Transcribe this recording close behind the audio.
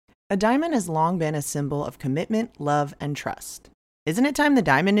A diamond has long been a symbol of commitment, love, and trust. Isn't it time the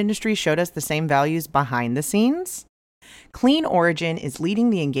diamond industry showed us the same values behind the scenes? Clean Origin is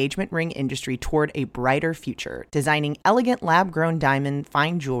leading the engagement ring industry toward a brighter future, designing elegant lab-grown diamond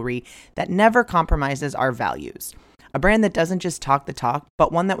fine jewelry that never compromises our values. A brand that doesn't just talk the talk,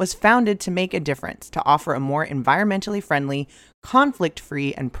 but one that was founded to make a difference, to offer a more environmentally friendly,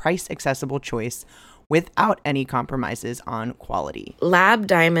 conflict-free, and price-accessible choice without any compromises on quality. Lab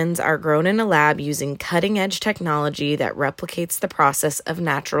diamonds are grown in a lab using cutting-edge technology that replicates the process of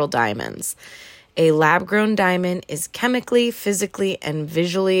natural diamonds. A lab-grown diamond is chemically, physically, and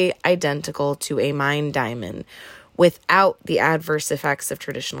visually identical to a mined diamond without the adverse effects of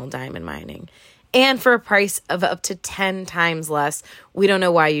traditional diamond mining. And for a price of up to 10 times less, we don't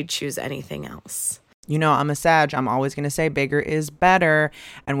know why you'd choose anything else. You know, I'm a Sag. I'm always going to say bigger is better.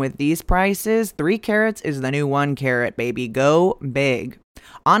 And with these prices, 3 carats is the new 1 carat, baby. Go big.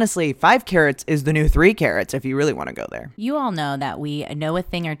 Honestly, 5 carats is the new 3 carats if you really want to go there. You all know that we know a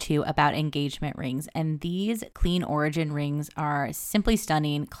thing or two about engagement rings, and these Clean Origin rings are simply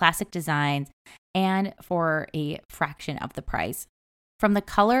stunning, classic designs, and for a fraction of the price. From the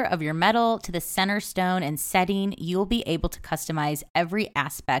color of your metal to the center stone and setting, you'll be able to customize every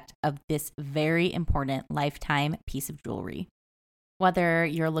aspect of this very important lifetime piece of jewelry. Whether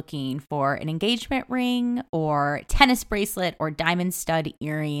you're looking for an engagement ring or tennis bracelet or diamond stud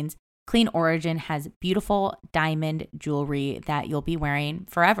earrings, Clean Origin has beautiful diamond jewelry that you'll be wearing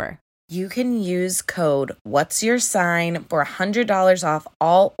forever. You can use code What's Your Sign for $100 off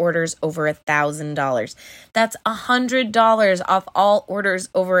all orders over $1,000. That's $100 off all orders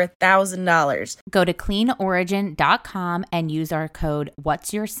over $1,000. Go to cleanorigin.com and use our code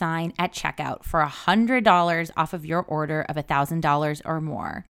What's Your Sign at checkout for $100 off of your order of $1,000 or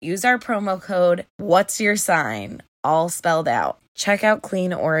more. Use our promo code What's Your Sign, all spelled out. Check out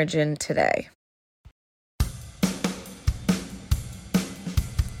Clean Origin today.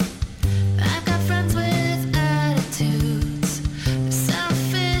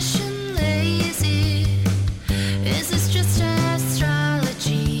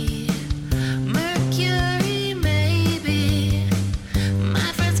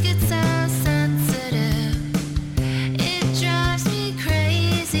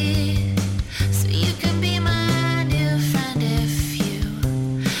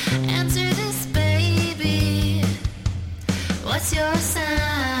 What's your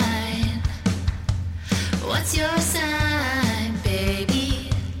sign? What's your sign, baby?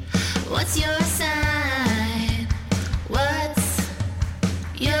 What's your sign? What's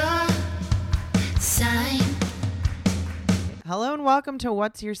your sign? Hello and welcome to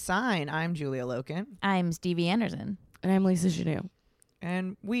What's Your Sign? I'm Julia Loken. I'm Stevie Anderson. And I'm Lisa Janot.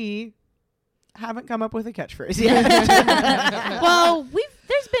 And we haven't come up with a catchphrase yet. Well,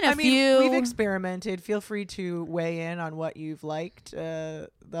 there's been a few. We've experimented. Feel free to weigh in on what you've liked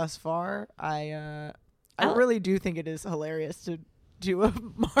thus far. I really do think it is hilarious to do a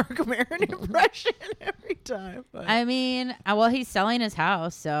Mark Maron impression every time. But. I mean, well, he's selling his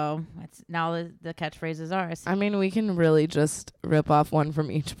house, so it's now the catchphrase is ours. I mean, we can really just rip off one from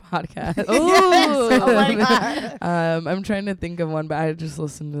each podcast. Ooh. Yes. Oh my God. I'm trying to think of one, but I just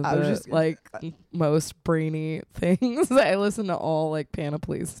listened to the most brainy things. I listen to all like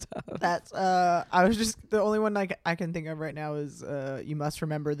Panoply stuff. That's I was just the only one I can think of right now is You Must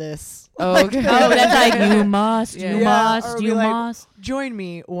Remember This. Oh, okay. Oh, that's like you must, Yeah. you must, you must. Join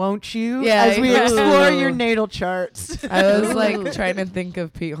me, won't you? Yeah, as we yeah. explore your natal charts. I was like trying to think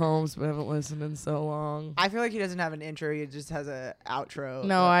of Pete Holmes, but I haven't listened in so long. I feel like he doesn't have an intro. He just has a outro.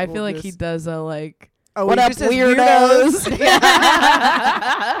 No, I feel like he does a like. Oh, what he up, just says weirdos?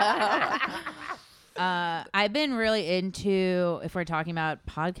 I've been really into, if we're talking about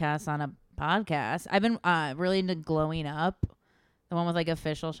podcasts on a podcast, I've been really into Glowing Up, the one with like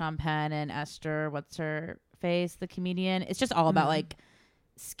Official Sean Penn and Esther, what's her face, the comedian. It's just all about like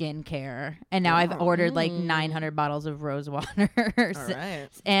skincare, and now I've ordered like 900 bottles of rose water. All right.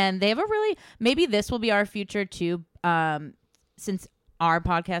 And they have a really, maybe this will be our future too, since our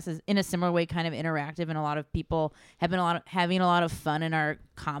podcast is in a similar way kind of interactive, and a lot of people have been having a lot of fun in our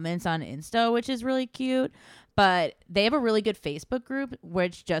comments on Insta, which is really cute. But they have a really good Facebook group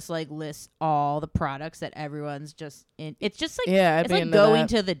which just like lists all the products that everyone's just in. It's just like, it's like going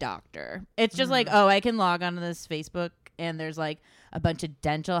to the doctor. It's just like, oh, I can log onto this Facebook and there's like a bunch of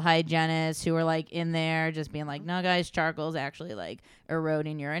dental hygienists who are like in there just being like, no guys, charcoal's actually like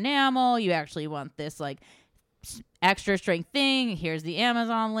eroding your enamel. You actually want this like extra strength thing. Here's the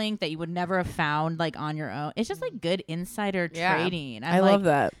Amazon link that you would never have found like on your own. It's just like good insider trading. I love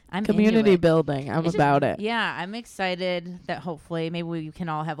that. I'm community into it. building. I'm about it. Yeah, I'm excited that hopefully maybe we can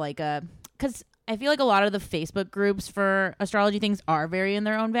all have like because I feel like a lot of the Facebook groups for astrology things are very in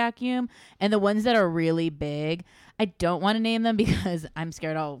their own vacuum, and the ones that are really big, I don't want to name them because I'm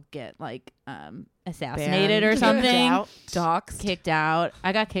scared I'll get like assassinated or something. Doxed. Kicked out.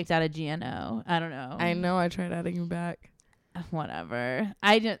 I got kicked out of GNO. I don't know. I know. I tried adding you back. Whatever.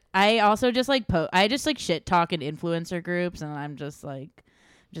 I also just like I just like shit talk in influencer groups, and I'm just like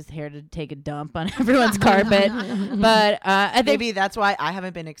just here to take a dump on everyone's carpet. But I think maybe that's why I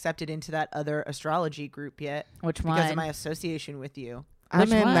haven't been accepted into that other astrology group yet. Which one? Because of my association with you. I'm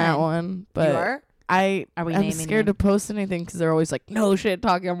in that one, but you are? I'm scared to post anything because they're always like, no shit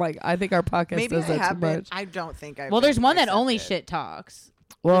talking. I'm like, I think our podcast maybe does that too much. I don't think I've Well, there's one that accepted. only shit talks.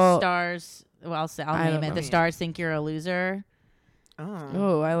 Well, the stars. Well, I'll name it. The stars think you're a loser.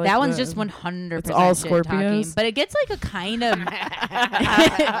 Oh, I like that one's just 100%. It's all shit talking, Scorpios, but it gets like a kind of.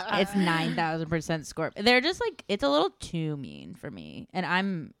 It's 9,000% Scorpio. They're just like it's a little too mean for me, and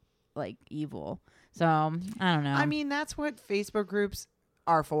I'm like evil. So I don't know. I mean, that's what Facebook groups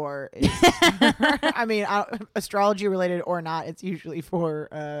are for. I mean, astrology related or not, it's usually for.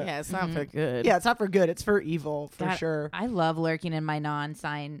 Yeah, it's not for good. Yeah, it's not for good. It's for evil for sure. I love lurking in my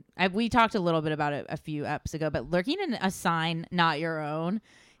non-sign. We talked a little bit about it a few eps ago, but lurking in a sign not your own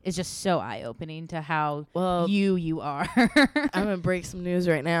is just so eye-opening to how you are. I'm gonna break some news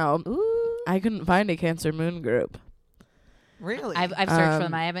right now. Ooh. I couldn't find a Cancer Moon group. Really? I've searched for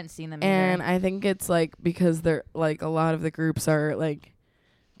them. I haven't seen them either. And I think it's like because they're like a lot of the groups are like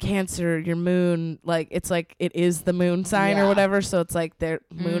Cancer, your moon, like it's like it is the moon sign or whatever, so it's like their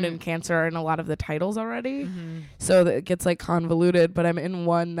moon and Cancer are in a lot of the titles already, so that it gets like convoluted. But I'm in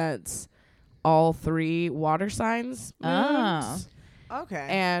one that's all 3 water signs moons. Okay.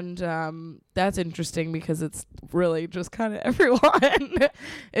 And that's interesting because it's really just kind of everyone.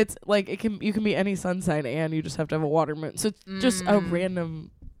 It's like you can be any sun sign and you just have to have a water moon, so it's just a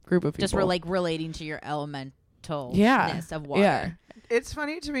random group of people, just relating to your elemental of water. Yeah. It's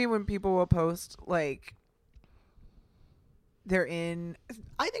funny to me when people will post like they're in.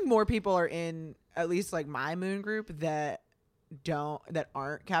 I think more people are in at least like my moon group that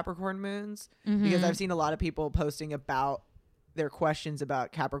aren't Capricorn moons, because I've seen a lot of people posting about their questions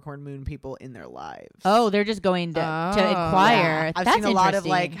about Capricorn moon people in their lives. Oh, they're just going to inquire. Yeah. I've seen a lot of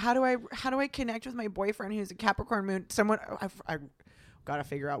like, how do I connect with my boyfriend who's a Capricorn moon? Someone I gotta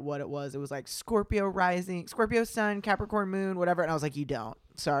figure out what it was. It was like Scorpio rising, Scorpio sun, Capricorn moon, whatever. And I was like, you don't.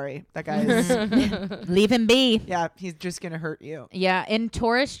 Sorry, that guy's leave him be. Yeah, he's just gonna hurt you. Yeah, in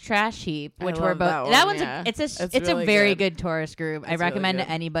Taurus Trash Heap, which we're both. That one's it's really a very good Taurus group. I recommend to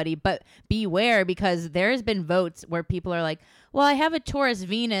anybody, but beware because there's been votes where people are like, well, I have a Taurus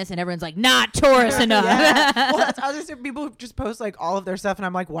Venus, and everyone's like, not Taurus enough. Yeah. Well, that's other stuff. People just post like all of their stuff, and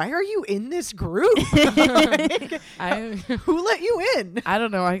I'm like, why are you in this group? Like, who let you in? I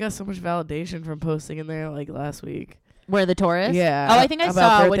don't know. I got so much validation from posting in there like last week. Where the Taurus? Yeah. Oh, I think I about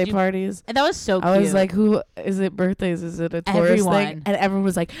saw birthday parties. And that was so cute. I was like, who is it? Birthdays? Is it a Taurus thing? And everyone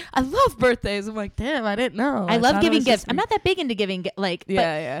was like, I love birthdays. I'm like, damn, I didn't know. I love giving gifts. I'm not that big into giving but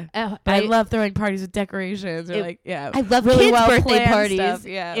I love throwing parties with decorations. Or I love really kids' birthday parties. Stuff.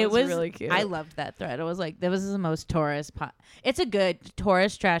 Yeah, it was really cute. I loved that thread. It was like that was the most Taurus. It's a good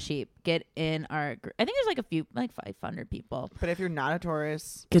Taurus Trash Heap. Get in our group. I think there's like a few, like 500 people. But if you're not a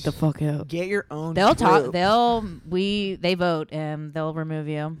Taurus, get the fuck out. Get your own. They'll group. They vote and they'll remove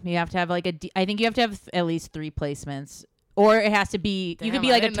you. You have to have like I think you have to have at least 3 placements, or it has to be. Damn, you could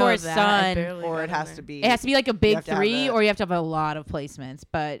be like a Taurus sun, or it has to be. It has to be like a big 3, or you have to have a lot of placements.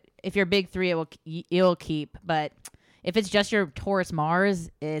 But if you're big 3, it'll keep. But if it's just your Taurus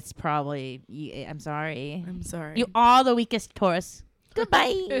Mars, it's probably. I'm sorry. You are the weakest Taurus.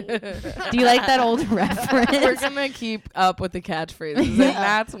 Goodbye. Do you like that old reference? We're gonna keep up with the catchphrases. And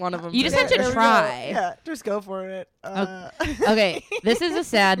that's one of them. You just have to try. Yeah, just go for it. Okay, this is a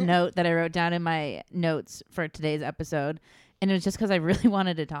sad note that I wrote down in my notes for today's episode, and it was just because I really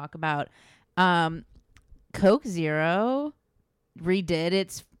wanted to talk about Coke Zero redid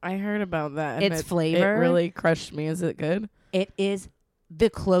its. I heard about that. Its flavor. It really crushed me. Is it good? It is the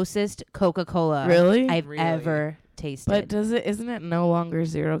closest Coca-Cola I've ever tasted. But isn't it no longer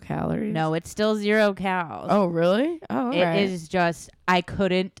 0 calories? No, it's still 0 calories. Oh, really? Oh, it is just, I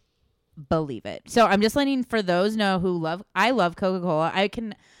couldn't believe it. So I'm just letting for those know who I love Coca-Cola.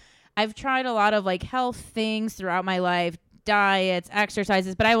 I've tried a lot of like health things throughout my life, diets,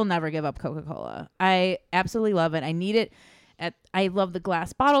 exercises, but I will never give up Coca-Cola. I absolutely love it. I need it. I love the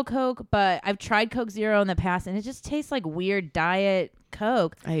glass bottle Coke, but I've tried Coke Zero in the past, and it just tastes like weird diet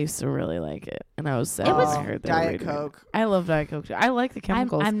Coke. I used to really like it, and I was sad It when was I heard that. Diet Coke. I love Diet Coke too. I like the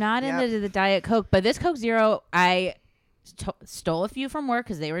chemicals. I'm not Yep. into the Diet Coke, but this Coke Zero, I stole a few from work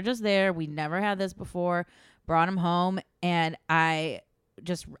because they were just there. We never had this before. Brought them home, and I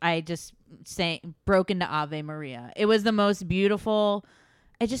just broke into Ave Maria. It was the most beautiful.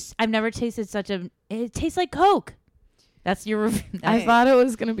 I've never tasted it tastes like Coke. That's your review. I thought it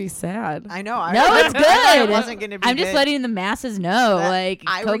was gonna be sad. I know. No, it's It good. wasn't going to be I'm just good. letting the masses know, That- like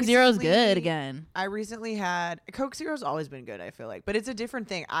I Coke Zero's recently- good again. I recently had Coke Zero's always been good, I feel like, but it's a different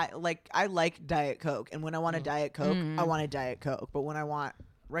thing. I like Diet Coke, and when I want a Diet Coke, I want a Diet Coke. But when I want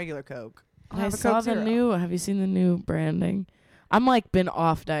regular Coke, I'll I have a saw Coke the Zero. new. Have you seen the new branding? I'm like been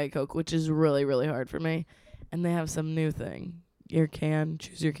off Diet Coke, which is really really hard for me, and they have some new thing.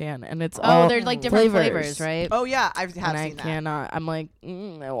 Choose your can, and it's all There's like different flavors. flavors, right? Oh yeah, I have and I seen that. cannot. I'm like,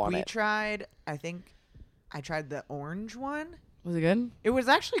 I want We it. tried. I think I tried the orange one. Was it good? It was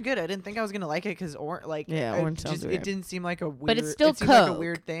actually good. I didn't think I was gonna like it because orange sounds it weird. didn't seem like a weird. But it's still it seemed like a Coke.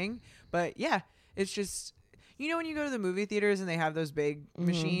 weird thing. But yeah, it's just. You know when you go to the movie theaters and they have those big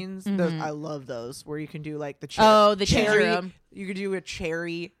machines? Those I love those where you can do like the The cherry. ginger. You could do a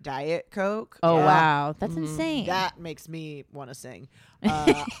cherry Diet Coke. Oh Yeah. wow, that's insane. That makes me want to sing.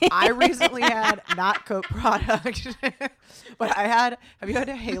 I recently had not Coke product, but I had. Have you had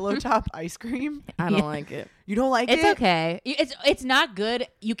a Halo Top ice cream? I don't like it. You don't like It's it? okay. It's not good.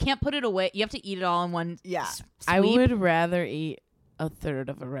 You can't put it away. You have to eat it all in one. Yeah. I sweep. would rather eat a third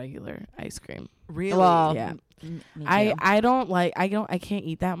of a regular ice cream. Really? Well, Yeah. me I too. can't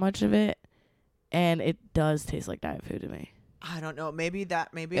eat that much of it, and it does taste like diet food to me. I don't know. Maybe I'm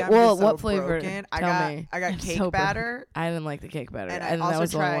Well, just so what flavor? broken. Tell me. I got I'm cake so broken. batter, I didn't like the cake batter, And I and that also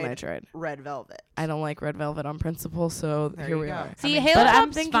was the only one tried- I tried. red velvet. I don't like red velvet on principle, so There here you we go. are. See, I mean, Halo but I'm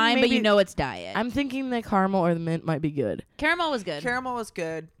Top's thinking fine, but you maybe- know it's diet. I'm thinking the caramel or the mint might be good. Caramel was good. Caramel was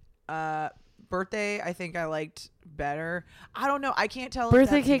good. Birthday, I think I liked better. I don't know. I can't tell. if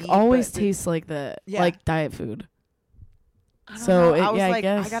Birthday that's cake me, always but tastes like Yeah. like diet food. I don't so know. it- I was yeah, I like,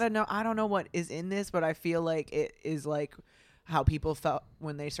 guess. gotta know. I don't know what is in this, but I feel like it is like how people felt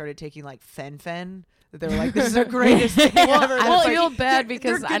when they started taking like fen. That they were like, "This is the greatest thing ever." I That's feel like, bad they're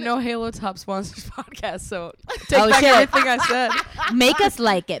because I gonna- know Halo Top sponsors podcast, so take Oh, back shit. everything I said. Make us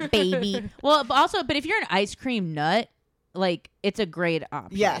like it, baby. Well, but if you're an ice cream nut, like it's a great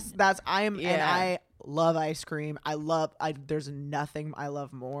option. Yes, and Yeah. I love ice cream. There's nothing I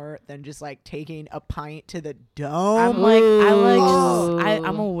love more than just like taking a pint to the dome.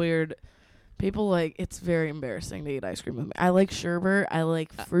 I'm a weird. People like it's very embarrassing to eat ice cream with me. I like sherbet. I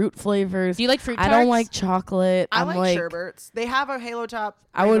like fruit flavors. Do you like fruit I tarts? don't like chocolate. I I'm like sherbets. They have a Halo Top.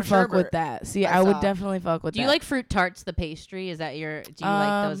 I would mango fuck sherbet. with that. See, I I would saw. definitely fuck with Do that. you like fruit tarts, the pastry? Is that do you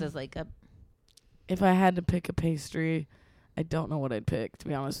like those as like a If I had to pick a pastry, I don't know what I'd pick. To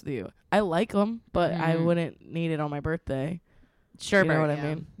be honest with you, I like them, but I wouldn't need it on my birthday. sherbet? You know what I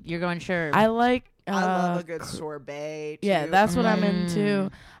yeah. mean? You're going sherbet. I like. I love a uh, good sorbet. Yeah, too. that's what I'm into.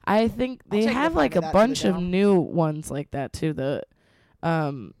 I think I'll they take the have pint like of a that to the bunch of dome. new ones like that too. The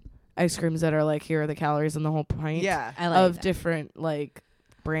ice creams that are like here are the calories in the whole pint. Yeah. I like of that. different like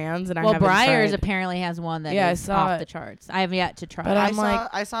brands, and I Well, haven't Breyers tried. apparently has one that Yeah, I is saw off it. the charts. I have yet to try. But it. I'm like-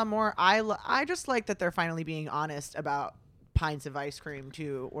 I saw more. I just like that they're finally being honest about pints of ice cream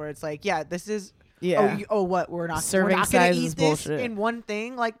too, where it's like, yeah, this is. Yeah. What we're not Serving we're not gonna size eat is this bullshit. in one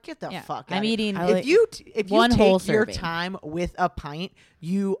thing. Like, get the Yeah. fuck. I'm outta here. eating. I like- If you one whole take your serving. time with a pint,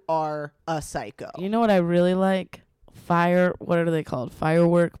 you are a psycho. You know what I really like? What are they called?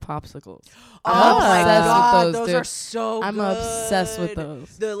 Firework popsicles. Oh I'm my obsessed god, with those, dude. are so I'm good. obsessed with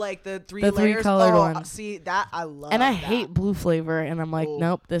those. The three The layers. three-colored oh, ones. See that I love. And I that. hate blue flavor, and I'm like, Oh.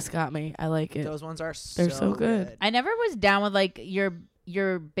 nope, this got me. I like it. those ones are. They're so good. I never was down with like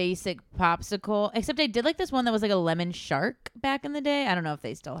your basic popsicle, except I did like this one that was like a lemon shark back in the day. I don't know if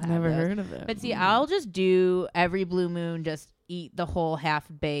they still have. Never those. heard of it. But see, I'll just do every blue moon, just eat the whole half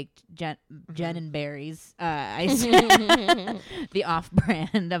baked Jen and Berries ice, the off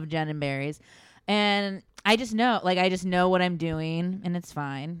brand of Jen and Berries, and I just know what I'm doing, and it's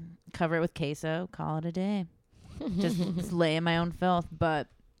fine. Cover it with queso, call it a day. just lay in my own filth. But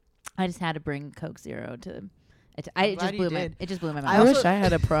I just had to bring Coke Zero to. It glad you did. It just blew my I I mind. also- wish I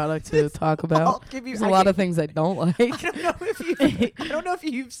had a product to talk I'll about. give you. There's a lot of things I don't like. I don't know if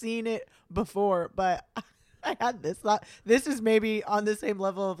you've seen it before, but I had this thought. This is maybe on the same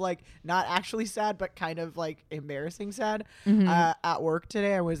level of like not actually sad, but kind of like embarrassing sad. At work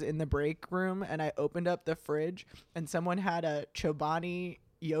today, I was in the break room and I opened up the fridge and someone had a Chobani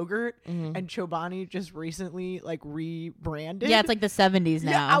yogurt, and Chobani just recently like rebranded. Yeah, it's like the 70s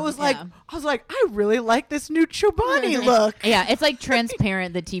now. Yeah, I was like, I really like this new Chobani look. Yeah, it's like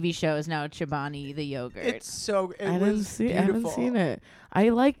transparent. The TV show is now Chobani the yogurt. It's so. I haven't seen it. I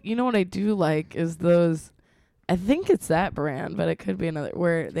like. You know what I do like is those. I think it's that brand, but it could be another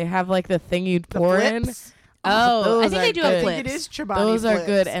where they have like the thing you'd pour in. Oh, I those think are they do good. have I flips. think it is Chobani. Those are flips.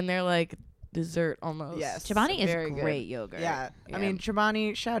 good, and they're like dessert almost. Yes. Chobani is Very good. great yogurt. Yeah. Yeah. I mean,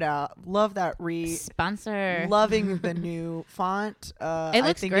 Chobani, shout out. Love that Sponsor. Loving the new font. It I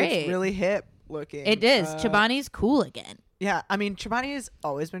looks think great. It's really hip looking. It is. Chobani's cool again. Yeah, I mean, Chobani has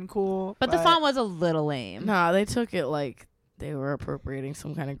always been cool. But the font was a little lame. No, they took it like they were appropriating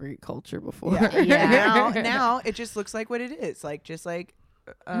some kind of Greek culture before. Yeah. Yeah. now it just looks like what it is. Like, just like.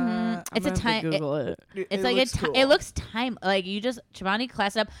 It's a time. Google it. It's like it looks time like you just Chobani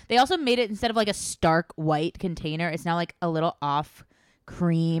class up. They also made it instead of like a stark white container. It's now like a little off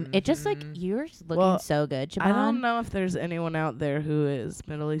cream. It just like you're just looking so good. Chobani. I don't know if there's anyone out there who is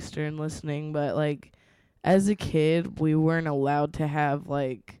Middle Eastern listening, but like as a kid, we weren't allowed to have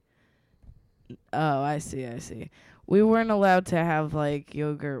like. Oh, I see. We weren't allowed to have like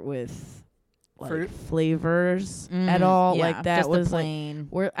yogurt with. Like Fruit? flavors at all. Yeah, Like that just the was like plain.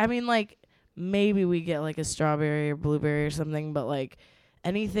 where I mean like maybe we get like a strawberry or blueberry or something, but like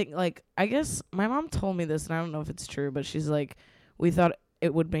anything like I guess my mom told me this and I don't know if it's true, but she's like we thought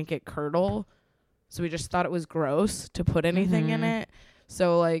it would make it curdle. So we just thought it was gross to put anything in it.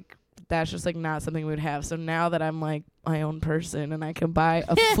 So like that's just like not something we'd have. So now that I'm like my own person and I can buy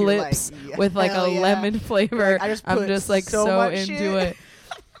a flips like, yeah, with like hell a yeah. lemon flavor, Like, I just I'm put just like so so much into shit. it.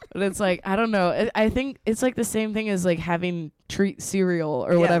 But it's like I don't know. I think it's like the same thing as like having treat cereal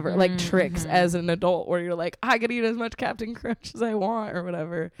or whatever, like tricks as an adult, where you're like I could eat as much Captain Crunch as I want or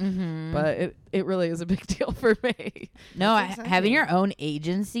whatever. But it really is a big deal for me. No, That's having exciting. your own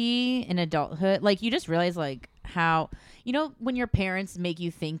agency in adulthood, like you just realize like how when your parents make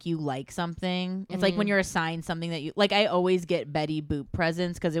you think you like something, it's like when you're assigned something that you like. I always get Betty Boop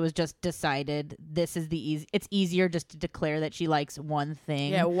presents because it was just decided this is it's easier just to declare that she likes one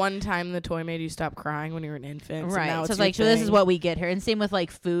thing. Yeah, one time the toy made you stop crying when you were an infant. Right. So, now So it's it's your like, so this is thing. what we get her. And same with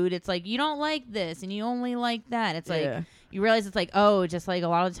like food. It's like, you don't like this and you only like that. It's like, Yeah. you realize it's like, oh, just like a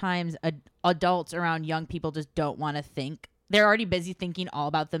lot of times adults around young people just don't want to think. They're already busy thinking all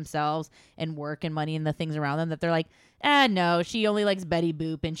about themselves and work and money and the things around them that they're like, no, she only likes Betty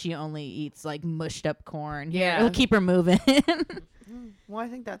Boop and she only eats like mushed up corn. Yeah. It'll keep her moving. Well, I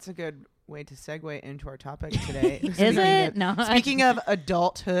think that's a good way to segue into our topic today. Is it? No. Speaking of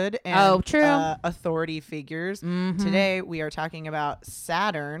adulthood and Oh, true. Authority figures, today we are talking about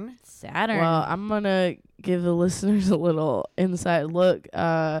Saturn. Saturn. Well, I'm gonna give the listeners a little inside look.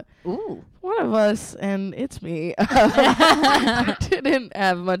 Ooh. One of us, and it's me, didn't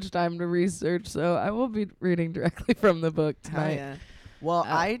have much time to research, so I will be reading directly from the book tonight. Yeah. Well,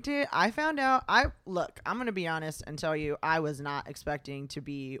 I found out. I'm going to be honest and tell you, I was not expecting to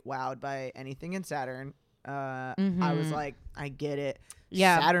be wowed by anything in Saturn. I was like, I get it.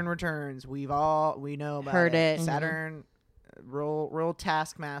 Yeah. Saturn Returns. We know about Heard it. Saturn, real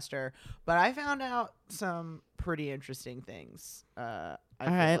taskmaster. But I found out some pretty interesting things. All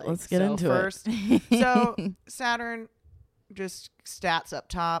right, let's get into it. first, So Saturn, just stats up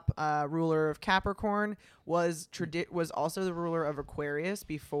top, ruler of Capricorn, was also the ruler of Aquarius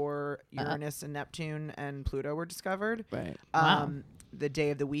before Uranus and Neptune and Pluto were discovered. Right. The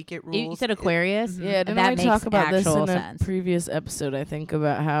day of the week it rules. You said Aquarius? Yeah, didn't That we talk makes about this actual in a sense. previous episode, I think,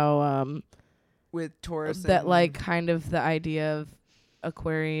 about how with Taurus. that and, like kind of the idea of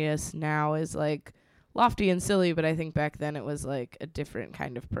Aquarius now is like lofty and silly, but I think back then it was like a different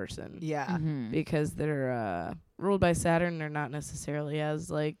kind of person. yeah. Because they're ruled by Saturn, they're not necessarily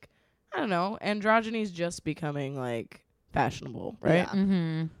as like I don't know, androgyny's just becoming like fashionable, right?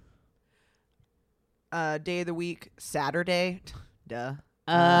 Yeah. Day of the week, Saturday. Duh.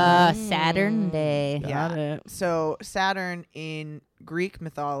 Saturn Day. Got it. So Saturn in Greek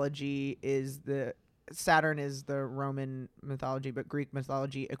mythology Saturn is the Roman mythology, but Greek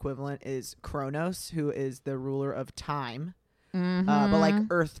mythology equivalent is Kronos, who is the ruler of time. But like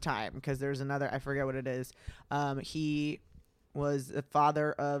Earth time, because there's another, I forget what it is. He was the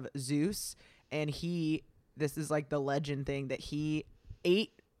father of Zeus, and this is like the legend thing that he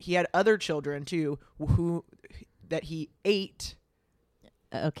had other children too, that he ate.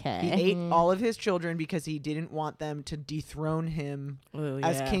 Okay. He ate all of his children because he didn't want them to dethrone him Ooh,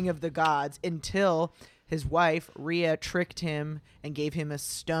 as yeah. king of the gods, until his wife Rhea tricked him and gave him a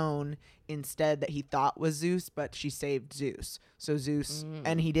stone instead that he thought was Zeus, but she saved Zeus. So Zeus,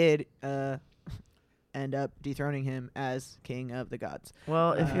 and he did end up dethroning him as king of the gods.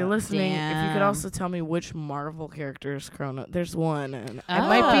 Well, if you're listening, if you could Damn. also tell me which Marvel character is Chrono. There's one. And it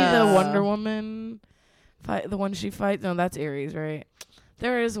might be the Wonder Woman fight. The one she fights. No, that's Ares, right?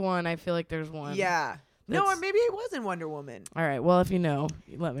 There is one. I feel like there's one. Yeah. No, or That's- maybe it wasn't Wonder Woman. All right. Well, if you know,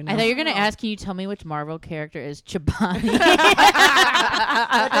 let me know. I thought you were gonna ask. Can you tell me which Marvel character is Chobani?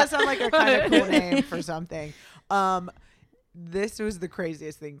 That does sound like a kind of cool name for something. This was the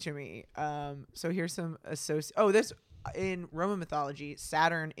craziest thing to me. So here's some this in Roman mythology,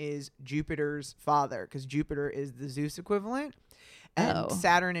 Saturn is Jupiter's father because Jupiter is the Zeus equivalent. And Oh.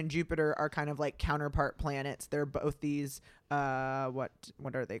 Saturn and Jupiter are kind of like counterpart planets. They're both these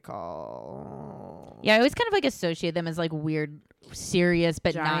what are they called? Yeah, I always kind of like associate them as like weird, serious,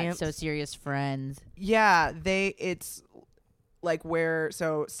 but Giants. not so serious friends. Yeah, it's like Jupiter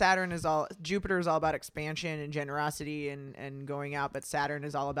is all about expansion and generosity and going out, but Saturn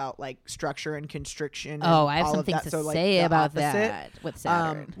is all about like structure and constriction. Oh, and I have all some of things that. to So, like, say the about opposite. that with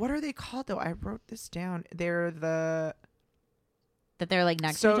Saturn. What are they called though? I wrote this down. They're That they're like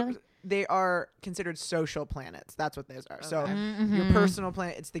next to each other. they are considered social planets. That's what those are. So Okay. your Mhm. personal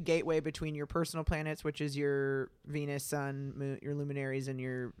planet, it's the gateway between your personal planets, which is your Venus, Sun, Moon, your luminaries, and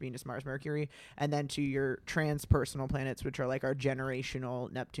your Venus, Mars, Mercury, and then to your transpersonal planets, which are like our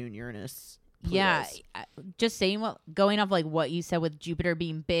generational Neptune, Uranus. Yeah, Plutos. just saying going off like what you said with Jupiter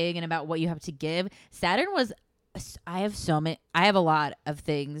being big and about what you have to give. Saturn was. I have a lot of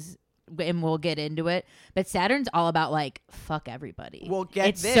things, and we'll get into it. But Saturn's all about like fuck everybody. Well, get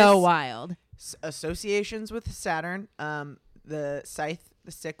it's this. so wild. Associations with Saturn, the scythe,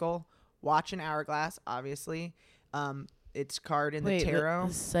 the sickle, watch and hourglass, obviously. It's card in Wait, the tarot.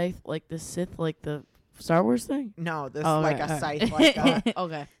 the scythe, like the Sith, like the Star Wars thing. No, this Oh, like okay, a alright. scythe, like a,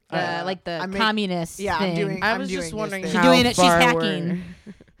 Okay. Like the I mean, communist. yeah, I'm thing. doing- I I'm was doing just this wondering thing. She's how doing it, she's far hacking.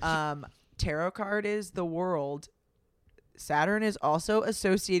 we're- tarot card is the world. Saturn is also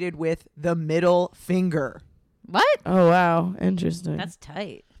associated with the middle finger. What? Oh wow, interesting. That's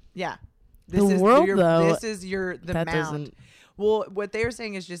tight. Yeah. The world, though, this is the that mount. doesn't. Well, what they're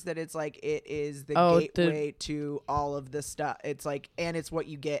saying is just that it's like it is the Oh, gateway to all of the stuff. It's like, and it's what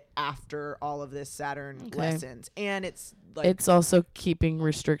you get after all of this Saturn Okay. lessons, and it's like It's also keeping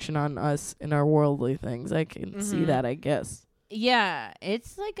restriction on us in our worldly things. I can see Mhm. that, I guess. Yeah,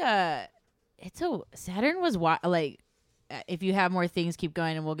 it's like Saturn was like if you have more things, keep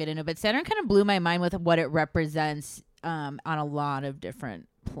going and we'll get into it. But Saturn kind of blew my mind with what it represents on a lot of different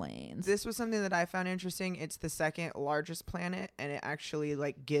planes. this was something that I found interesting. It's the second largest planet, and it actually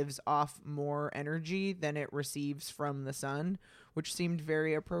like gives off more energy than it receives from the sun, which seemed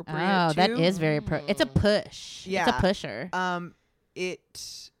very appropriate. Oh, that too. is very it's a push. Yeah. It's a pusher.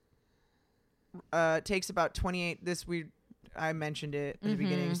 It takes about 28. I mentioned it at the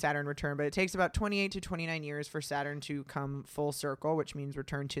beginning of Saturn return, but it takes about 28 to 29 years for Saturn to come full circle, which means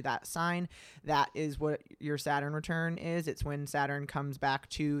return to that sign. That is what your Saturn return is. It's when Saturn comes back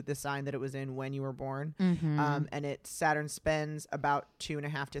to the sign that it was in when you were born. And Saturn spends about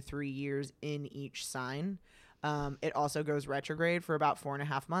 2.5 to 3 years in each sign. It also goes retrograde for about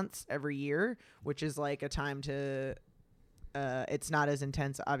 4.5 months every year, which is like a time to it's not as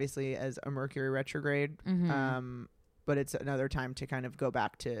intense obviously as a Mercury retrograde. But it's another time to kind of go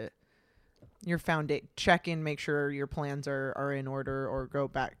back to your check in, make sure your plans are in order, or go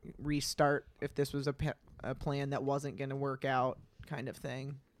back, restart if this was a plan that wasn't going to work out, kind of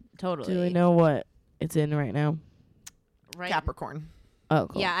thing. Totally. Do we know what it's in right now? Right. Capricorn. Oh,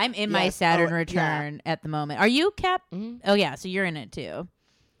 cool. Yeah, I'm in my Yes. Saturn Oh, return at the moment. Are you Cap? Mhm. Oh yeah, so you're in it too.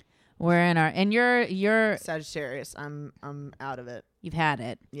 We're in our and you're Sagittarius. I'm out of it. you've had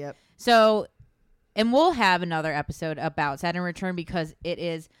it. Yep. So, and we'll have another episode about Saturn return because it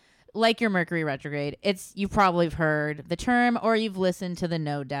is like your Mercury retrograde. You've probably heard the term or you've listened to the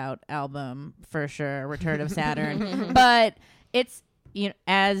No Doubt album for sure, Return of Saturn. But it's,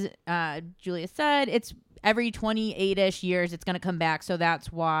 as Julia said, it's every 28-ish years it's going to come back. So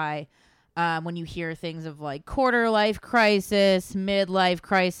that's why when you hear things of like quarter life crisis, midlife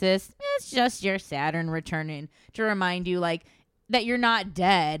crisis, it's just your Saturn returning to remind you like that you're not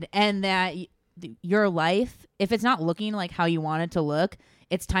dead and that your life, if it's not looking like how you want it to look,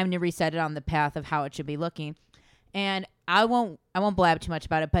 it's time to reset it on the path of how it should be looking. And I won't blab too much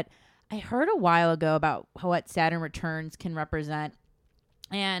about it, but I heard a while ago about what Saturn returns can represent.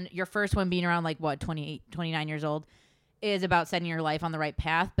 And your first one being around like 28, 29 years old is about setting your life on the right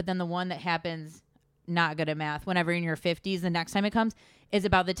path. But then the one that happens, not good at math, whenever in your 50s, the next time it comes, is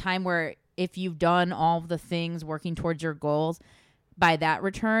about the time where if you've done all of the things working towards your goals, by that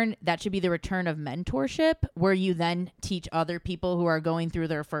return, that should be the return of mentorship, where you then teach other people who are going through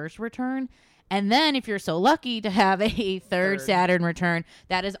their first return. And then if you're so lucky to have a third Saturn return,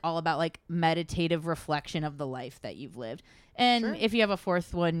 that is all about like meditative reflection of the life that you've lived. And if you have a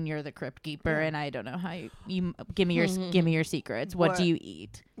fourth one, you're the crypt keeper, and I don't know how you give me your secrets. What do you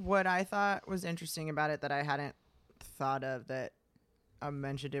eat? What I thought was interesting about it that I hadn't thought of, that I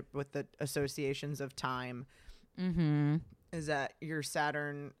mentioned it with the associations of time, is that your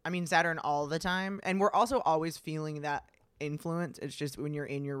Saturn all the time, and we're also always feeling that influence. It's just when you're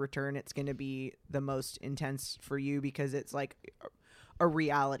in your return, it's going to be the most intense for you because it's like a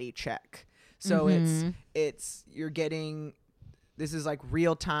reality check. So it's you're getting, this is like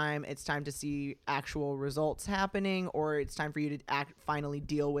real time. It's time to see actual results happening, or it's time for you to finally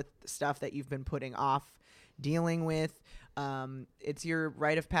deal with stuff that you've been putting off dealing with. It's your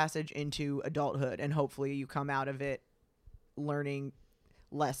rite of passage into adulthood, and hopefully you come out of it learning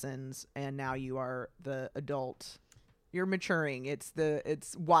lessons, and now you are the adult. You're maturing.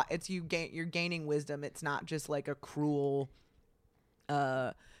 You're gaining wisdom. It's not just like a cruel,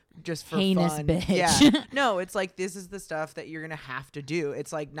 just for heinous fun. bitch. Yeah. No, it's like, this is the stuff that you're gonna have to do.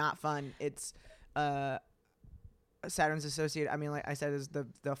 It's like not fun. It's Saturn's associated, I mean, like I said, is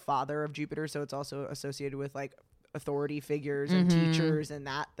the father of Jupiter, so it's also associated with like authority figures and teachers, and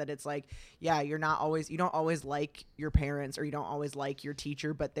that it's like, yeah, you don't always like your parents, or you don't always like your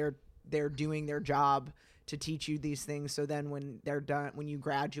teacher, but they're doing their job to teach you these things, so then when they're done, when you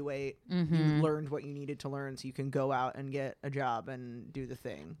graduate, you learned what you needed to learn, so you can go out and get a job and do the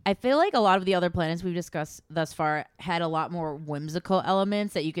thing. I feel like a lot of the other planets we've discussed thus far had a lot more whimsical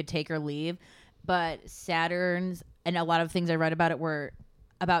elements that you could take or leave, but Saturn's, and a lot of things I read about it were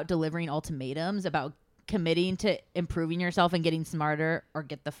about delivering ultimatums, about committing to improving yourself and getting smarter, or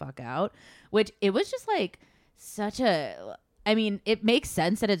get the fuck out, which it was just like such a, I mean, it makes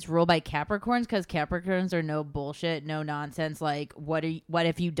sense that it's ruled by Capricorns, because Capricorns are no bullshit, no nonsense, like what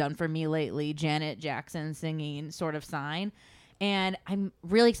have you done for me lately, Janet Jackson singing sort of sign. And I'm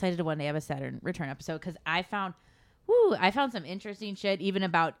really excited to one day have a Saturn return episode, because I found some interesting shit even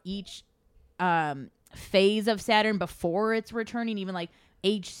about each phase of Saturn before it's returning, even like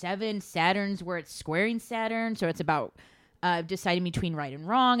age 7 Saturn's where it's squaring Saturn, so it's about deciding between right and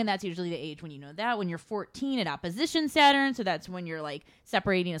wrong, and that's usually the age when you know that. When you're 14 at opposition Saturn, so that's when you're like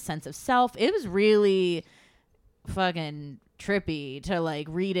separating a sense of self. It was really fucking trippy to like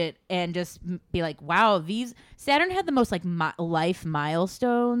read it and just be like, wow, these Saturn had the most like life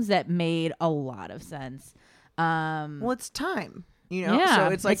milestones that made a lot of sense. Well, it's time, you know, yeah, so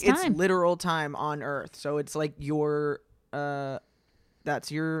it's like it's time. literal time on Earth, so it's like your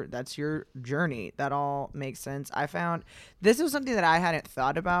that's your journey. That all makes sense. I found this was something that I hadn't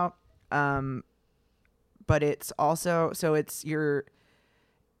thought about, but it's also, so it's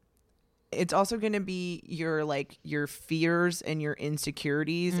also going to be your fears and your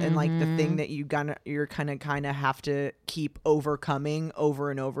insecurities, and like the thing that you're kind of have to keep overcoming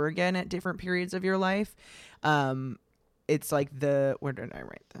over and over again at different periods of your life. It's like where did I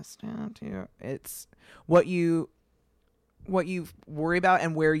write this down to? It's what you worry about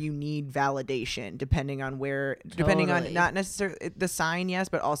and where you need validation, depending on not necessarily the sign, yes,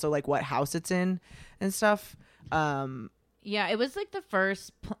 but also like what house it's in and stuff. Yeah, it was like the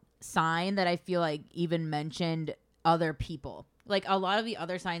first sign that I feel like even mentioned other people. Like a lot of the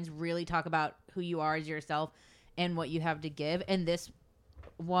other signs really talk about who you are as yourself and what you have to give, and this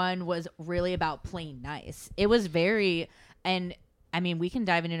one was really about playing nice. It was very, and I mean, we can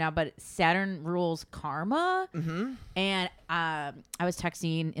dive into it now, but Saturn rules karma. And I was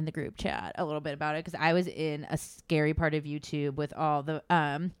texting in the group chat a little bit about it, because I was in a scary part of YouTube with all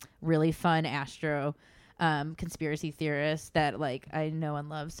the really fun astro conspiracy theorists that like I know and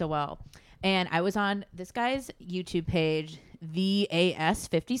love so well. And I was on this guy's YouTube page, the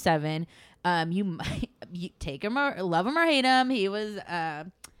AS57. You take him or love him or hate him.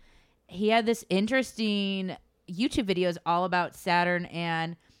 He had this interesting YouTube videos all about Saturn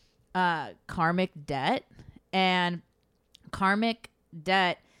and karmic debt. And karmic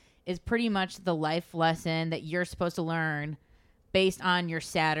debt is pretty much the life lesson that you're supposed to learn based on your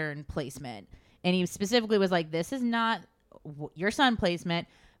Saturn placement. And he specifically was like, this is not your sun placement,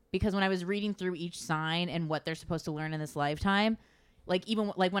 because when I was reading through each sign and what they're supposed to learn in this lifetime, like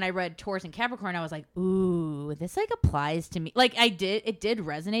even like when I read Taurus and Capricorn, I was like, ooh, this like applies to me. Like it did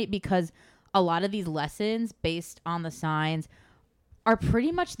resonate, because a lot of these lessons based on the signs are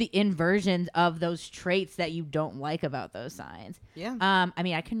pretty much the inversions of those traits that you don't like about those signs. Yeah. I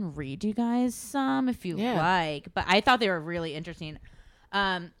mean, I can read you guys some if you like, but I thought they were really interesting.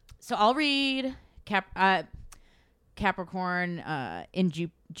 So I'll read Capricorn in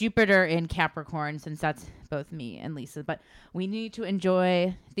Jupiter in Capricorn, since that's both me and Lisa. But we need to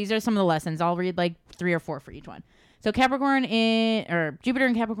enjoy. These are some of the lessons. I'll read like 3 or 4 for each one. So Jupiter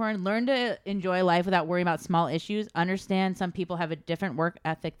in Capricorn, learn to enjoy life without worrying about small issues. Understand some people have a different work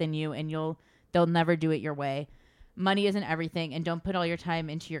ethic than you, and they'll never do it your way. Money isn't everything, and don't put all your time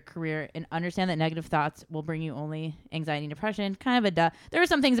into your career, and understand that negative thoughts will bring you only anxiety and depression. Kind of a duh. There are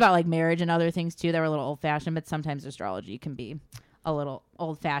some things about like marriage and other things too that were a little old fashioned, but sometimes astrology can be a little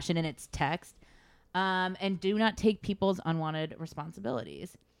old fashioned in its text. And do not take people's unwanted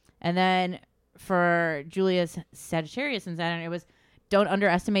responsibilities. And then for Julia's Sagittarius and Saturn, it was don't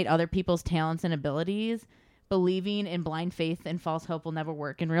underestimate other people's talents and abilities. Believing in blind faith and false hope will never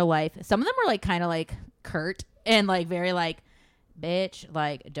work in real life. Some of them were like kind of like curt and like very like, bitch,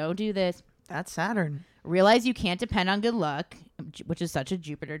 like don't do this. That's Saturn. Realize you can't depend on good luck, which is such a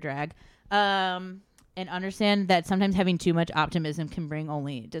Jupiter drag. And understand that sometimes having too much optimism can bring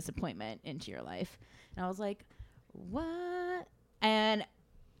only disappointment into your life. And I was like, what? And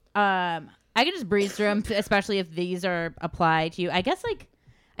I can just breeze through them, especially if these are applied to you. I guess like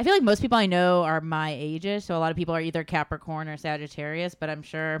I feel like most people I know are my ages, so a lot of people are either Capricorn or Sagittarius, but I'm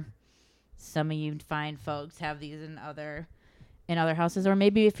sure some of you fine folks have these in other houses, or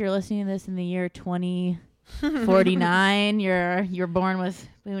maybe if you're listening to this in the year 2049, you're born with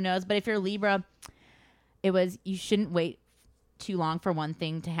who knows. But if you're Libra, you shouldn't wait too long for one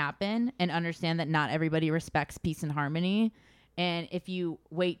thing to happen, and understand that not everybody respects peace and harmony. And if you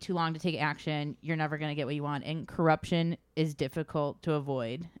wait too long to take action, you're never going to get what you want. And corruption is difficult to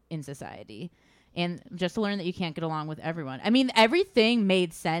avoid in society. And just to learn that you can't get along with everyone. I mean, everything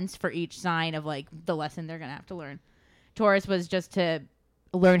made sense for each sign of like the lesson they're going to have to learn. Taurus was just to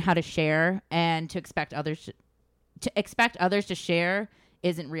learn how to share, and to expect others to share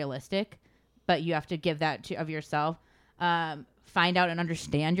isn't realistic, but you have to give that of yourself. Find out and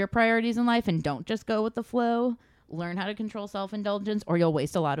understand your priorities in life, and don't just go with the flow. Learn how to control self-indulgence, or you'll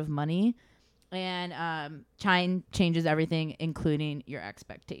waste a lot of money. And time changes everything, including your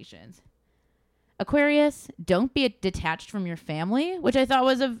expectations. Aquarius, don't be detached from your family, which I thought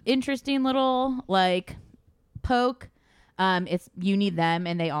was an interesting little like poke. It's you need them,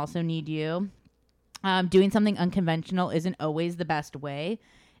 and they also need you. Doing something unconventional isn't always the best way,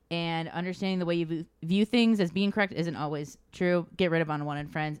 and understanding the way you view things as being correct isn't always true. Get rid of unwanted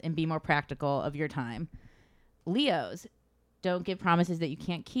friends and be more practical of your time. Leos, don't give promises that you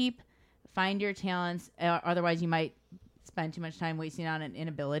can't keep. Find your talents, otherwise you might spend too much time wasting on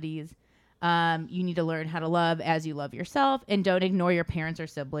inabilities. You need to learn how to love as you love yourself, and don't ignore your parents or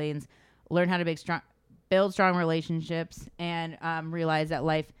siblings. Learn how to build strong relationships, and realize that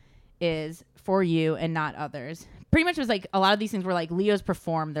life is for you and not others. Pretty much it was like a lot of these things were like Leos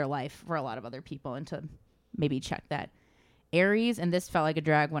perform their life for a lot of other people, and to maybe check that. Aries, and this felt like a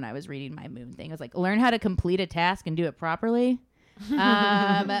drag when I was reading my moon thing. I was like, learn how to complete a task and do it properly.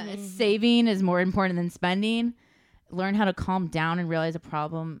 Saving is more important than spending. Learn how to calm down and realize a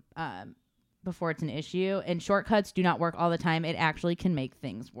problem before it's an issue. And shortcuts do not work all the time. It actually can make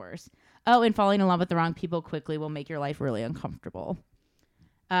things worse. Oh, and falling in love with the wrong people quickly will make your life really uncomfortable.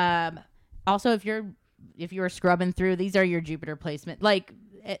 Also, if you're scrubbing through, these are your Jupiter placement. Like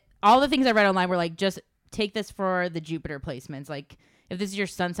all the things I read online were like, just take this for the Jupiter placements. Like if this is your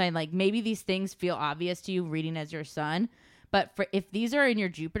sun sign, like maybe these things feel obvious to you reading as your sun, but if these are in your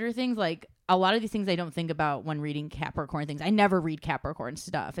Jupiter things, like a lot of these things I don't think about when reading Capricorn things. I never read Capricorn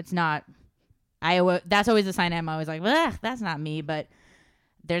stuff. It's not, that's always a sign I'm always like, well, that's not me, but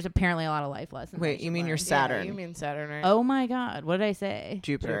there's apparently a lot of life lessons. Wait, you mean your Saturn? Yeah, you mean Saturn, right? Oh my God. What did I say?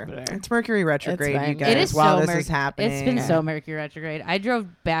 Jupiter. It's Mercury retrograde, It's you fine. guys. It is while so this is happening. It's been so Mercury retrograde. I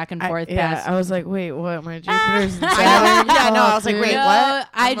drove back and forth past. I was like, wait, what? My Jupiter's in I know. Saturn. Yeah, no, I was like, wait, No, what?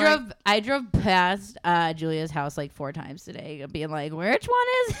 I drove past Julia's house like 4 times today, being like, which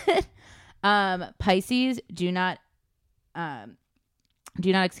one is it? Pisces, do not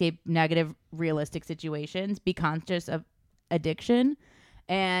escape negative, realistic situations. Be conscious of addiction,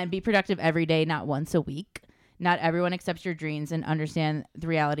 and be productive every day, not once a week. Not everyone accepts your dreams, and understand the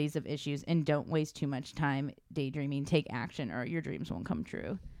realities of issues, and don't waste too much time daydreaming. Take action, or your dreams won't come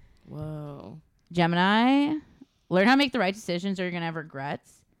true. Whoa. Gemini, learn how to make the right decisions, or you're going to have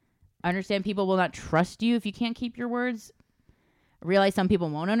regrets. Understand people will not trust you if you can't keep your words. Realize some people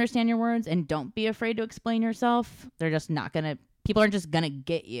won't understand your words, and don't be afraid to explain yourself. People aren't just going to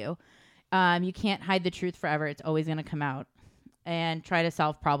get you. You can't hide the truth forever. It's always going to come out. And try to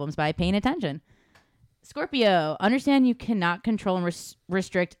solve problems by paying attention. Scorpio, understand you cannot control and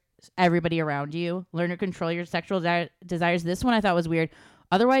restrict everybody around you. Learn to control your sexual desires. This one I thought was weird.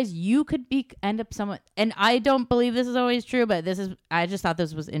 Otherwise, you could end up someone. And I don't believe this is always true, but I just thought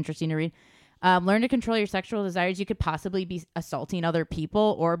this was interesting to read. Learn to control your sexual desires. You could possibly be assaulting other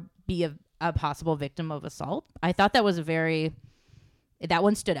people or be a possible victim of assault. I thought that was that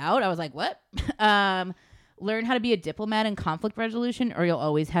one stood out. I was like, what? Learn how to be a diplomat in conflict resolution, or you'll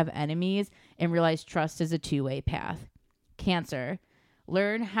always have enemies, and realize trust is a two-way path. Cancer.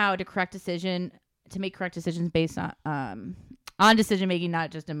 Learn how to make correct decisions based on decision making, not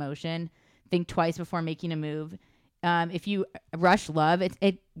just emotion. Think twice before making a move. If you rush love,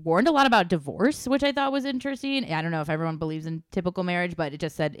 it warned a lot about divorce, which I thought was interesting. I don't know if everyone believes in typical marriage, but it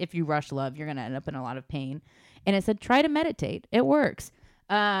just said if you rush love, you're going to end up in a lot of pain. And it said try to meditate. It works.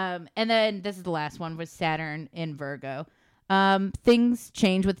 And then this is the last one, was Saturn in Virgo. Things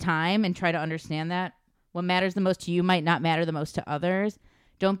change with time, and try to understand that. What matters the most to you might not matter the most to others.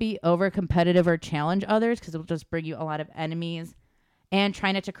 Don't be over competitive or challenge others, because it will just bring you a lot of enemies. And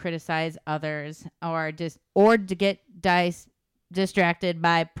try not to criticize others or to get distracted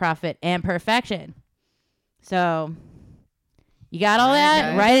by profit and perfection. So you got all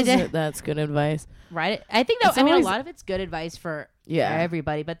that? Write it down. That's good advice. Right. I think that, a lot of it's good advice for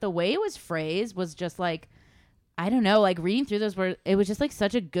everybody, but the way it was phrased was just like, I don't know, like reading through those words, it was just like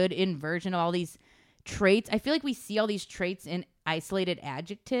such a good inversion of all these traits. I feel like we see all these traits in isolated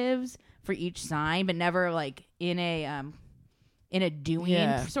adjectives for each sign, but never like in a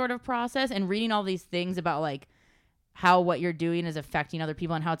doing sort of process, and reading all these things about like how what you're doing is affecting other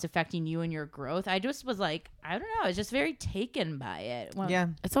people and how it's affecting you and your growth. I just was like, I don't know. I was just very taken by it. Well, yeah.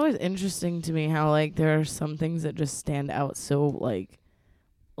 It's always interesting to me how like there are some things that just stand out so like,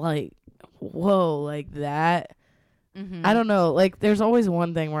 whoa, like that. Mm-hmm. I don't know. Like there's always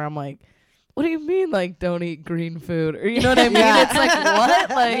one thing where I'm like, what do you mean like don't eat green food? Or you know what I mean? It's like, what?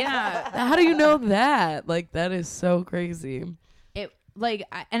 Like, how do you know that? Like that is so crazy.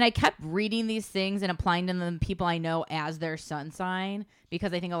 And I kept reading these things and applying to them people I know as their sun sign,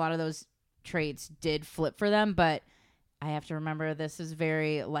 because I think a lot of those traits did flip for them. But I have to remember this is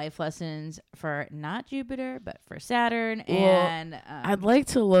very life lessons for not Jupiter, but for Saturn. Well, and I'd like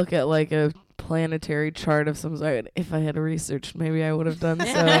to look at like a planetary chart of some sort. If I had researched, maybe I would have done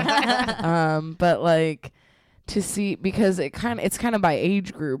so. But like to see, because it's kind of by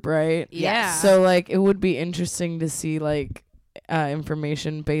age group, right? Yeah. So like it would be interesting to see like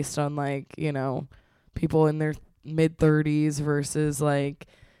information based on like, you know, people in their mid 30s versus like,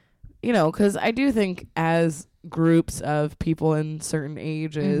 you know, because I do think as groups of people in certain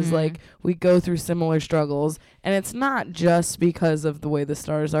ages, like we go through similar struggles, and it's not just because of the way the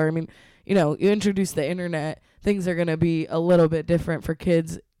stars are. I mean, you know, you introduce the internet, things are going to be a little bit different for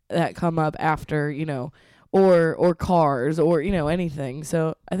kids that come up after, you know, or cars or, you know, anything.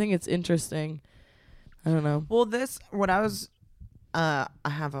 So I think it's interesting. I don't know. Well, I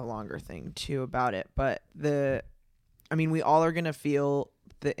have a longer thing too about it, but we all are going to feel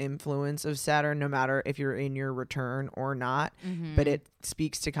the influence of Saturn no matter if you're in your return or not, but it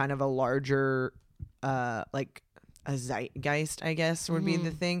speaks to kind of a larger, like a zeitgeist, I guess would be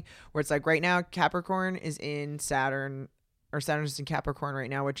the thing, where it's like right now Capricorn is in Saturn, or Saturn is in Capricorn right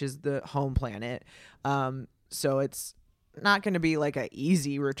now, which is the home planet. So it's not going to be like a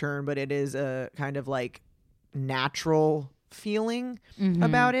easy return, but it is a kind of like natural feeling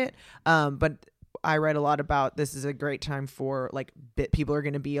about it. But I read a lot about this is a great time for like people are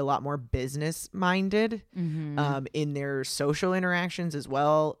going to be a lot more business minded in their social interactions as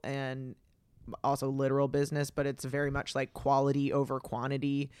well, and also literal business, but it's very much like quality over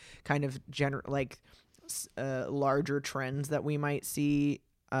quantity kind of larger trends that we might see.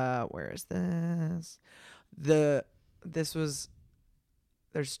 Where is this?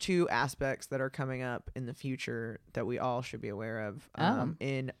 There's two aspects that are coming up in the future that we all should be aware of.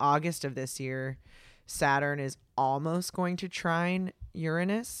 In August of this year, Saturn is almost going to trine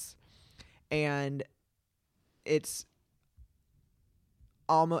Uranus, and it's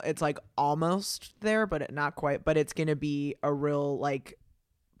almost there, but not quite. But it's going to be a real like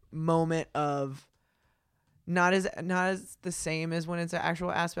moment of not as the same as when it's an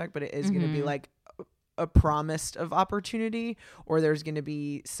actual aspect, but it is going to be like a promise of opportunity, or there's going to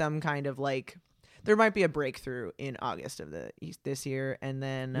be some kind of like, there might be a breakthrough in August of this year, and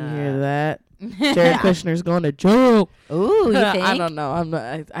then you hear that? Jared Kushner's going to jail. Ooh, you think? I don't know. I'm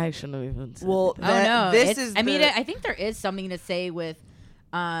not. I shouldn't have even said. Well, I think there is something to say with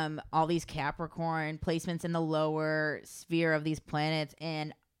all these Capricorn placements in the lower sphere of these planets,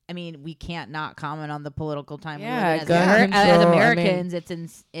 and I mean, we can't not comment on the political time. Yeah, we live in gun as control, Americans,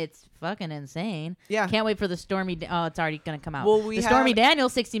 it's fucking insane. Yeah. Can't wait for the Stormy. It's already gonna come out. Well, we the Stormy have-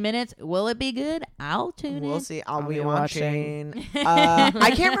 Daniels 60 Minutes. Will it be good? I'll tune We'll in. see. I'll be be watching.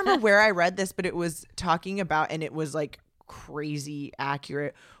 I can't remember where I read this, but it was talking about, and it was like crazy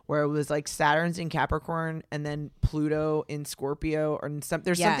accurate, where it was like Saturn's in Capricorn and then Pluto in Scorpio, or in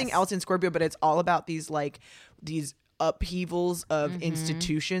there's something Yes. else in Scorpio, but it's all about these upheavals of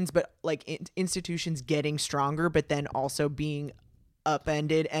institutions, but like institutions getting stronger, but then also being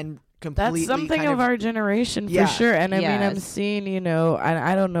upended and completely. That's something kind of our generation for Yeah. sure. And I mean, I'm Yes. seeing,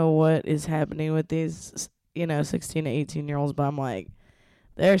 I don't know what is happening with these, 16 to 18-year-olds, but I'm like,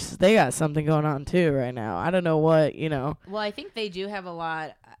 they got something going on too right now. I don't know what, Well, I think they do have a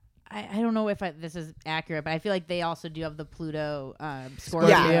lot. I don't know if this is accurate, but I feel like they also do have the Pluto Scorpio.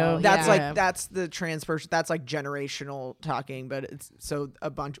 Yeah, that's Yeah. like that's the transfer. That's like generational talking, but it's so a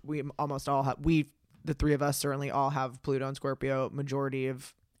bunch. We almost all have. The three of us certainly all have Pluto and Scorpio. Majority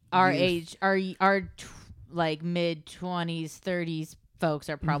of our youth. age, our like mid 20s, 30s folks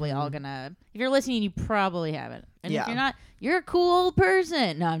are probably all gonna. If you're listening, you probably have it, and Yeah. if you're not, you're a cool old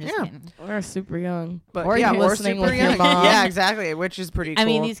person. No, I'm just Yeah. kidding. We're super young. But or yeah, you're or listening super with your young. mom. Yeah, exactly, which is pretty cool. I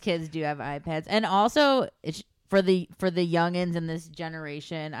mean, these kids do have iPads, and also it's for the youngins in this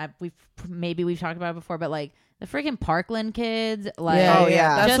generation. We've talked about it before, but like the freaking Parkland kids, like Oh,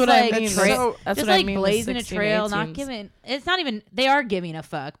 yeah. That's just what like I mean. so- That's just what like I mean. with blazing a 16, trail, not 18s. giving. It's not even. They are giving a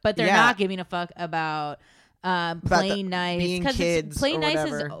fuck, but they're Yeah. not giving a fuck about playing nice. being 'Cause kids playing or nice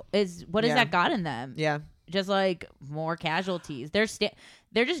whatever. is what has Yeah. that got in them? Yeah, Just like more casualties. They're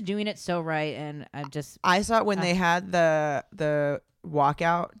just doing it so right, and I saw it when they had the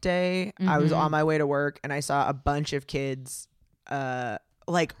walkout day. I was on my way to work, and I saw a bunch of kids,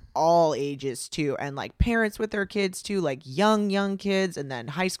 like all ages too, and like parents with their kids too, like young kids, and then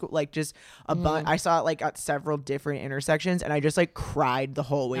high school, like just a bunch. I saw it like at several different intersections, and I just like cried the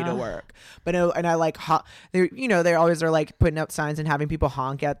whole way to work. But and I like they they always are like putting out signs and having people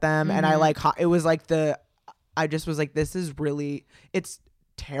honk at them, and I like it was like I just was like, this is really, it's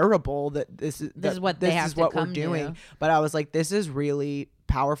terrible that this is what they have to we're come doing. to. But I was like, this is really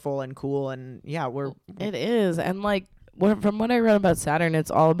powerful and cool, and yeah, It is. And like from what I read about Saturn,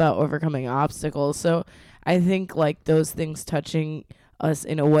 it's all about overcoming obstacles. So I think like those things touching us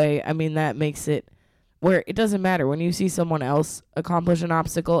in a way, I mean, that makes it where it doesn't matter. When you see someone else accomplish an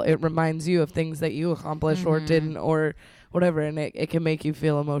obstacle, it reminds you of things that you accomplished or didn't or whatever, and it can make you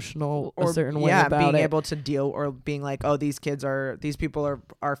feel emotional a certain way about being it. able to deal, or being like, oh, these people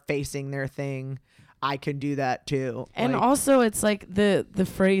are facing their thing, I can do that too. And like, also, it's like the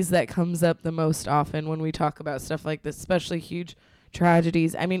phrase that comes up the most often when we talk about stuff like this, especially huge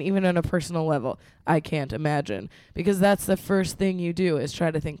tragedies. I mean, even on a personal level, I can't imagine, because that's the first thing you do is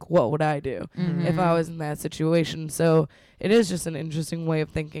try to think, what would I do if I was in that situation? So it is just an interesting way of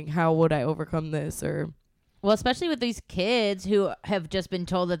thinking, how would I overcome this? Or Well, especially with these kids who have just been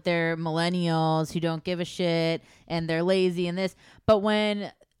told that they're millennials who don't give a shit and they're lazy and this. But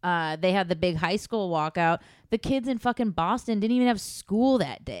when they had the big high school walkout, the kids in fucking Boston didn't even have school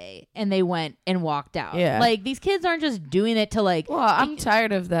that day, and they went and walked out. Yeah. Like, these kids aren't just doing it to like. well, I'm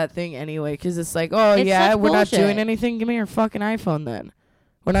tired of that thing anyway, because it's like, oh It's yeah, such we're not bullshit. doing anything. Give me your fucking iPhone then.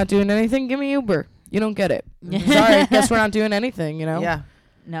 We're not doing anything. Give me Uber. You don't get it. Sorry, guess we're not doing anything. yeah,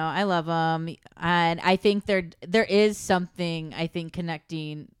 No, I love them, and I think there is something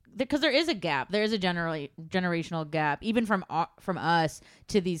connecting, because there is a gap. There is a generational gap, even from us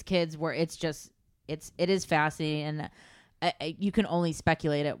to these kids, where it is fascinating, and you can only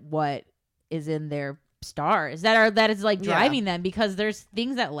speculate at what is in their stars that is like driving them, because there's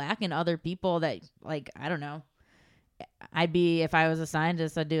things that lack in other people that, like, I don't know. If I was a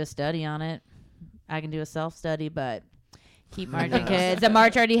scientist, I'd do a study on it. I can do a self-study, but keep marching, kids. The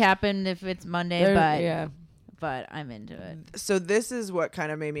march already happened if it's Monday, but I'm into it. So this is what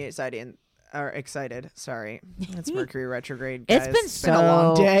kind of made me excited. Sorry, it's Mercury retrograde. It's Guys. been a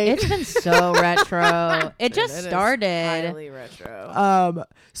long day. It's been so retro. It just It is started. highly retro.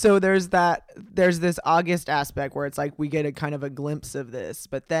 So there's this August aspect where it's like we get a kind of a glimpse of this,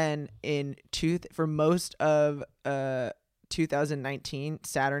 but then for most of 2019,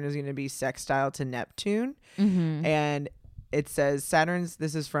 Saturn is going to be sextile to Neptune, and it says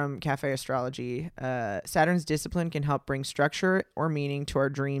this is from Cafe Astrology, Saturn's discipline can help bring structure or meaning to our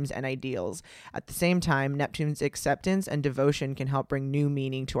dreams and ideals. At the same time, Neptune's acceptance and devotion can help bring new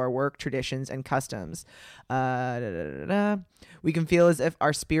meaning to our work, traditions, and customs. We can feel as if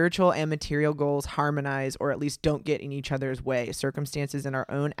our spiritual and material goals harmonize, or at least don't get in each other's way. Circumstances and our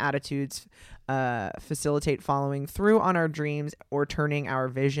own attitudes facilitate following through on our dreams or turning our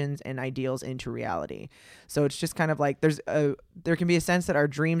visions and ideals into reality. So it's just kind of like there can be a sense that our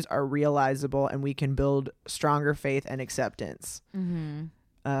dreams are realizable and we can build stronger faith and acceptance.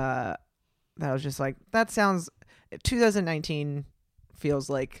 That was just like, that sounds 2019 feels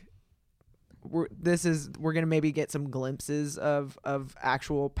like we're gonna maybe get some glimpses of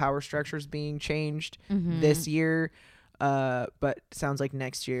actual power structures being changed this year, but sounds like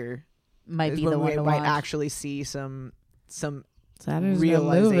next year might is be when the one we to might watch. actually see some Saturn's gonna move in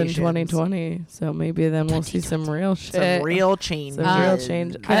realizations. 2020, so maybe then we'll see some real shit. some real change. Some real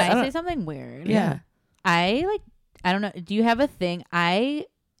change. Can I don't- say something weird? Yeah. I don't know. Do you have a thing? I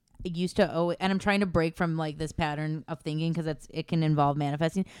used to always, and I'm trying to break from like this pattern of thinking because it can involve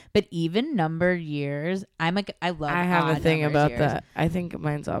manifesting. But even numbered years, I love. I have a odd thing numbers about years. that. I think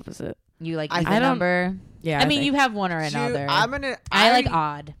mine's opposite. You like I even don't- number? Yeah. I mean, think. you have one or Dude, another. I like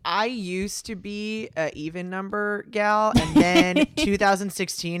odd. I used to be a even number gal, and then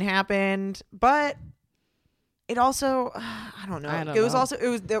 2016 happened, but it also I don't know. I don't it was know.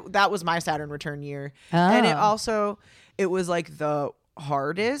 also that was my Saturn return year, and Oh. it was like the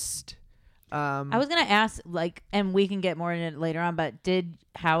hardest. I was gonna ask, like, and we can get more in it later on. But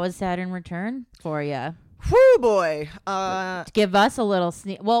how was Saturn return for you? Whoo boy. Give us a little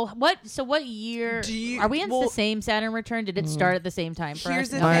sneak. Well, what year are we in well, the same Saturn return? Did it start at the same time for here's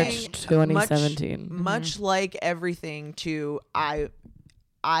us? the March thing. 2017. Much like everything, too, I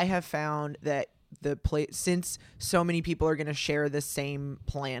have found that the place, since so many people are going to share the same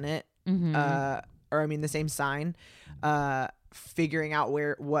planet, the same sign, figuring out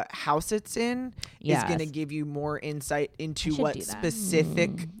what house it's in is going to Yes. give you more insight into should what do that.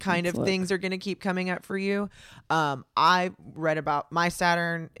 specific kind of let's look. things are going to keep coming up for you. I read about my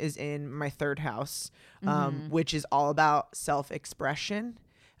Saturn is in my third house, which is all about self-expression.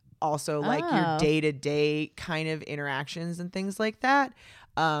 Also, like your Oh. day-to-day kind of interactions and things like that.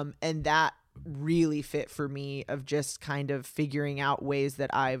 And that really fit for me of just kind of figuring out ways that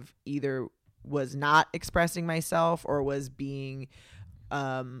I've either was not expressing myself or was being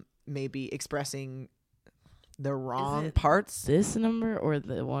maybe expressing the wrong parts. This number or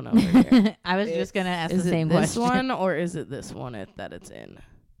the one over here? I was just gonna ask Is the it same this question. one or is it this one that it's in?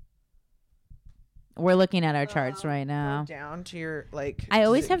 We're looking at our charts right now. Down to your like. I does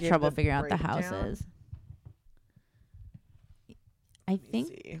always it have give trouble the figuring out the breakdown? houses. I Let me think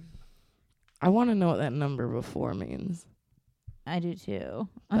see. I want to know what that number before means. I do too.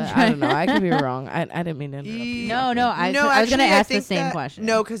 But I don't know. I could be wrong. I didn't mean to interrupt you. No, no. I was actually, gonna ask the think same that- question.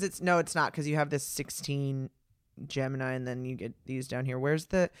 No, because it's not because you have this 16 Gemini and then you get these down here. Where's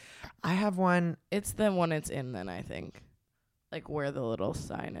the? I have one. It's the one it's in then, I think. Like where the little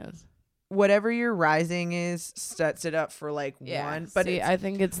sign is. Whatever your rising is sets it up for like one. But See, it's, I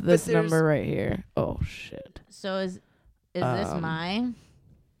think it's this there's- number right here. Oh shit. So is this mine?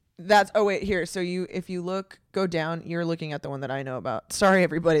 that's here. So if you go down, you're looking at the one that I know about. Sorry,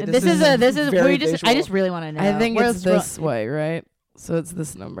 everybody. This is very I just visual. really want to know. I think We're it's this way, right? So it's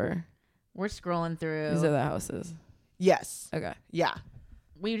this number. We're scrolling through. These are the houses. Yes. Okay. Yeah.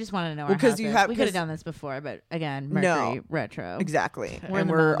 We just want to know Well, our 'cause houses. you have- we could have 'cause- done this before, but again, No. Mercury retro. Exactly. We're in and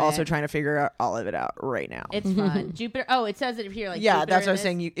the we're moment. also trying to figure out all of it out right now. It's fun. Jupiter. Oh, it says it here. Like yeah, Jupiter that's what I was is-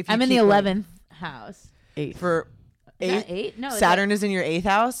 saying. If you I'm in the keep, like, 11th house. 8. for Is that 8. eight? No, it's Saturn is in your 8th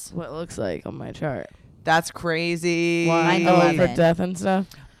house. What it looks like on my chart. That's crazy. Mine's Oh, 11. for death and stuff?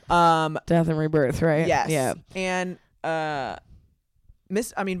 Death and rebirth, right? Yes. Yeah. And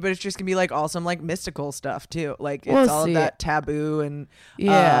but it's just gonna be like awesome, like mystical stuff too. Like it's We'll all see. of that taboo and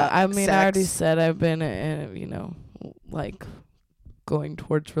Yeah. I mean, I already sex. said I've been, like going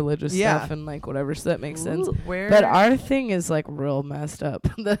towards religious Yeah. stuff and like whatever, so that makes sense. Where But our thing is like real messed up.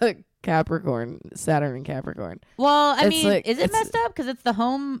 The Capricorn, Saturn and Capricorn. Well, I It's mean, like- is it it's- messed up? Because it's the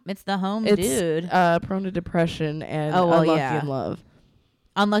home. It's the home It's dude. Prone to depression and Oh, well, unlucky yeah. in love,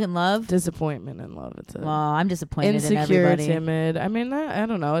 Unlucky in love. disappointment in love. It's Well, I'm disappointed in insecure, everybody. timid. I mean, I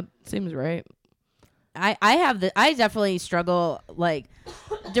don't know. It seems right. I definitely struggle, like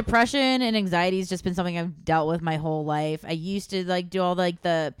depression and anxiety has just been something I've dealt with my whole life. I used to like do all like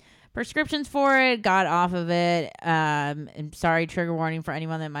the prescriptions for it, got off of it. And sorry, trigger warning for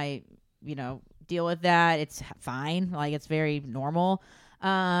anyone that might, deal with that. It's fine. Like it's very normal.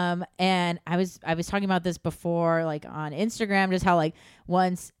 And I was talking about this before, like on Instagram, just how like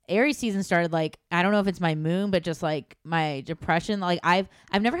once Aries season started, like I don't know if it's my moon, but just like my depression, like I've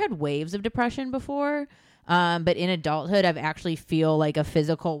never had waves of depression before. But in adulthood, I've actually feel like a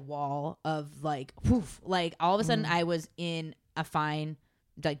physical wall of like, poof, like all of a sudden I was in a fine,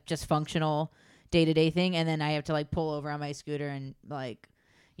 like just functional day-to-day thing. And then I have to like pull over on my scooter and like,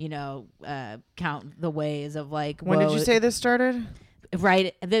 count the ways of like. When did you say this started?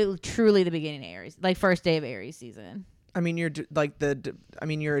 Right, truly the beginning of Aries, like first day of Aries season. I mean,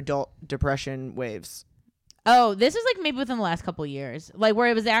 your adult depression waves. Oh, this is like maybe within the last couple of years, like where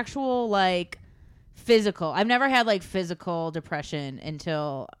it was actual like physical. I've never had like physical depression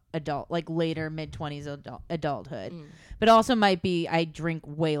until later mid-20s adulthood. But also might be I drink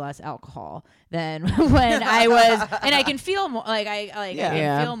way less alcohol than when I was, and I can feel more like I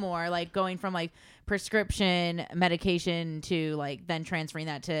can feel more like going from like prescription medication to like then transferring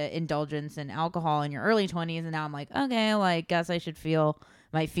that to indulgence and alcohol in your early 20s, and now I'm like, okay, like guess I should feel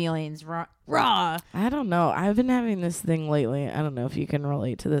my feelings raw. I don't know. I've been having this thing lately. I don't know if you can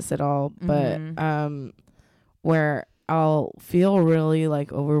relate to this at all, but where I'll feel really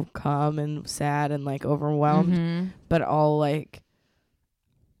like overcome and sad and like overwhelmed, but I'll like,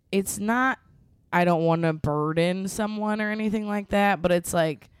 it's not, I don't want to burden someone or anything like that, but it's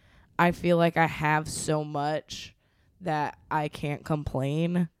like, I feel like I have so much that I can't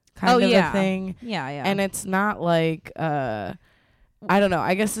complain kind of a thing. Yeah. And it's not like, I don't know.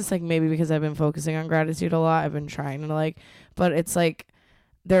 I guess it's like maybe because I've been focusing on gratitude a lot. I've been trying to like, but it's like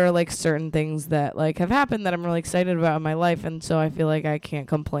there are like certain things that like have happened that I'm really excited about in my life, and so I feel like I can't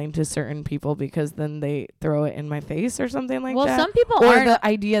complain to certain people because then they throw it in my face or something like that. Well, some people or aren't, the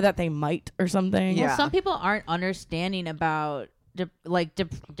idea that they might or something. Well, some people aren't understanding about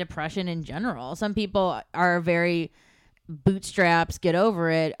depression in general. Some people are very bootstraps, get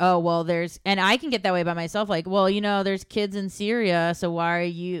over it. Oh, well, and I can get that way by myself. Like, well, there's kids in Syria, so why are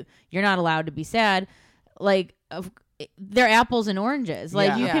you're not allowed to be sad? Like, they're apples and oranges.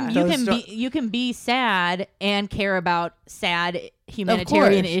 Like you can be sad and care about sad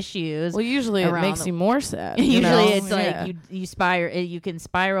humanitarian issues. Well, usually it makes you more sad. Usually it's like you can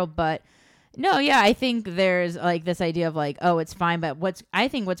spiral, but no, I think there's like this idea of like, oh, it's fine. But what's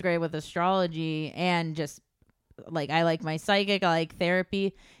great with astrology and just like I like my psychic, I like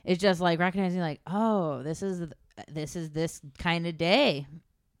therapy, is just like recognizing like, oh, this is this kind of day.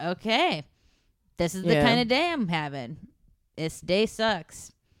 Okay. This is the kind of day I'm having. This day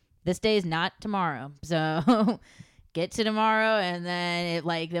sucks. This day is not tomorrow. So get to tomorrow, and then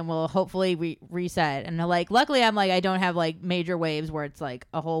then we'll hopefully reset. And like, luckily I'm like, I don't have like major waves where it's like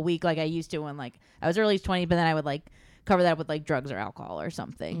a whole week like I used to when like I was early 20s, but then I would like cover that with like drugs or alcohol or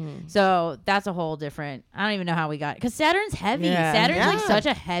something. So that's a whole different, I don't even know how we got, because Saturn's heavy. Saturn's like such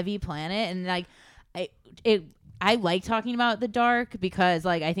a heavy planet, and like I like talking about the dark because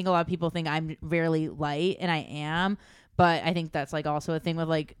like I think a lot of people think I'm very light, and I am, but I think that's like also a thing with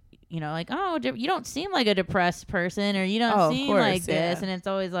like, like, oh, you don't seem like a depressed person, or you don't seem like this, and it's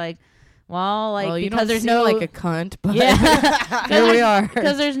always like, well, because there's no like a cunt, but here we are,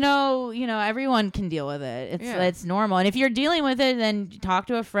 because there's no, everyone can deal with it. It's normal, and if you're dealing with it, then talk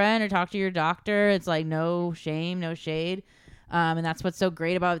to a friend or talk to your doctor. It's like no shame, no shade. And that's what's so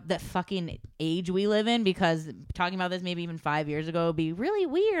great about the fucking age we live in, because talking about this maybe even 5 years ago would be really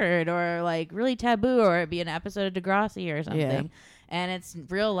weird or like really taboo, or it'd be an episode of Degrassi or something. Yeah. And it's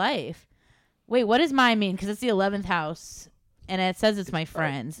real life. Wait, what does mine mean? Because it's the 11th house, and it says it's my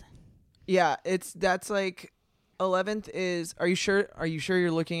friends. Yeah, that's like 11th is. Are you sure you're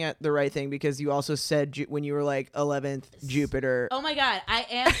looking at the right thing? Because you also said when you were like 11th Jupiter. Oh my God, I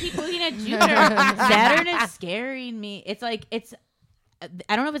am keep looking at Jupiter. Saturn is scaring me. It's like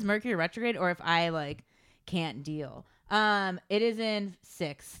I don't know if it's Mercury retrograde or if I like can't deal. It is in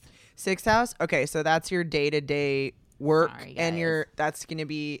 6th house. Okay, so that's your day-to-day work. Sorry, and that's going to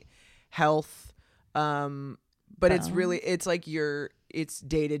be health. But it's like it's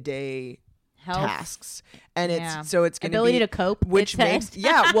day-to-day tasks, and it's going to be ability to cope, which makes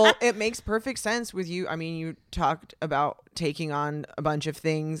it makes perfect sense with you. I mean, you talked about taking on a bunch of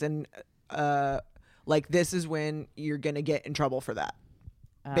things, and like this is when you're going to get in trouble for that,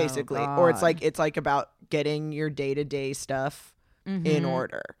 basically. Or it's like about getting your day-to-day stuff in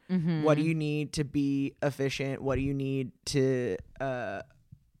order. What do you need to be efficient? What do you need to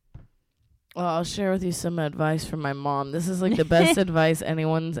well, I'll share with you some advice from my mom. This is like the best advice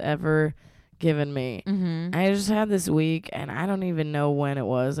anyone's ever given me. I just had this week, and I don't even know when it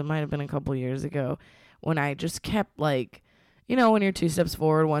was. It might have been a couple years ago, when I just kept like, when you're 2 steps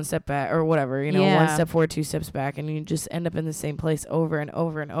forward, 1 step back, or whatever, 1 step forward, 2 steps back, and you just end up in the same place over and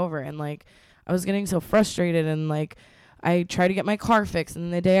over and over. And like, I was getting so frustrated, and like, I tried to get my car fixed,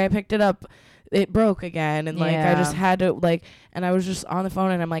 and the day I picked it up, it broke again, and like I just had to like, and I was just on the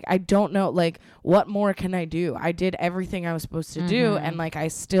phone, and I'm like, I don't know, like, what more can I do? I did everything I was supposed to do, and like I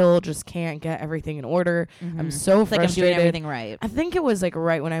still just can't get everything in order. I'm so frustrated. Like I'm doing everything right. I think it was like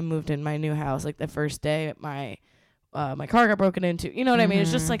right when I moved in my new house, like the first day my my car got broken into. You know what I mean?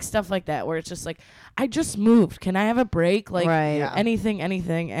 It's just like stuff like that where it's just like, I just moved. Can I have a break? Like Right. Yeah. anything.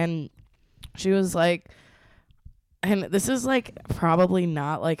 And she was like, and this is like probably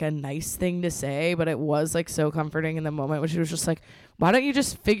not like a nice thing to say, but it was like so comforting in the moment, where she was just like, why don't you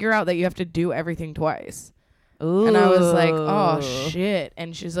just figure out that you have to do everything twice? Ooh. And I was like, oh shit.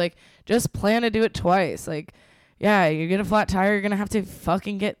 And she's like, just plan to do it twice. Like, yeah, you get a flat tire, you're gonna have to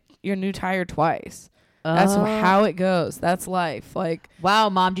fucking get your new tire twice. That's how it goes. That's life. Like, Wow,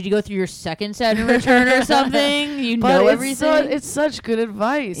 Mom, did you go through your second Saturn return or something? You know everything? It's such good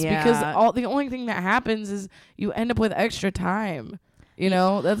advice because Yeah. the only thing that happens is you end up with extra time. You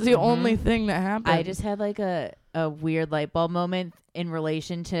know, that's the only thing that happens. I just had like a weird light bulb moment in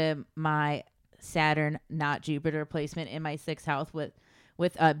relation to my Saturn, not Jupiter placement in my 6th house with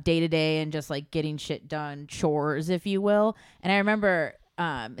day to day and just like getting shit done, chores, if you will. And I remember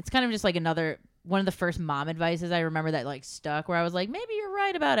it's kind of just like one of the first mom advices I remember that like stuck, where I was like, maybe you're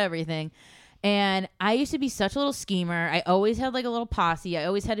right about everything. And I used to be such a little schemer. I always had like a little posse. I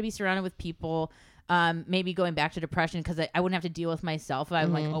always had to be surrounded with people. Maybe going back to depression, because I wouldn't have to deal with myself if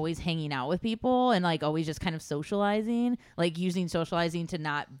I'm like always hanging out with people and like always just kind of socializing, like using socializing to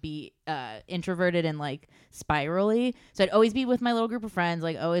not be introverted and like spirally. So I'd always be with my little group of friends,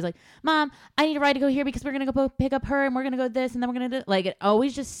 like always like, Mom, I need a ride to go here because we're gonna go pick up her and we're gonna go this and then we're gonna do like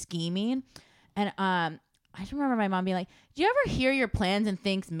always just scheming. And I just remember my mom being like, do you ever hear your plans and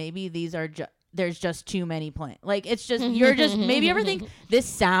thinks maybe these are there's just too many plans? Like, it's just, you're just, maybe you ever think this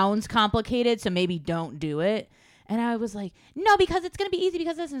sounds complicated, so maybe don't do it. And I was like, no, because it's going to be easy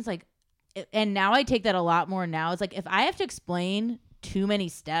because this. And it's like, and now I take that a lot more now. It's like, if I have to explain too many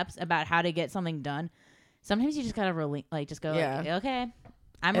steps about how to get something done, sometimes you just got to just go, like, okay,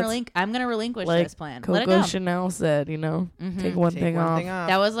 I'm going to relinquish like this plan. Let it Coco go. Chanel said, you know, take one thing off.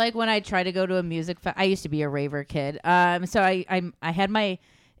 That was like when I tried to go to a music I used to be a raver kid. So I had my,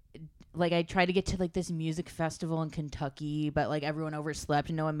 like, I tried to get to like this music festival in Kentucky, but like everyone overslept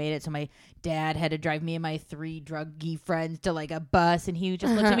and no one made it. So my dad had to drive me and my 3 druggy friends to like a bus, and he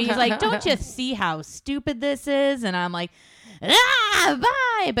just looked at me. He's like, "Don't you see how stupid this is?" And I'm like,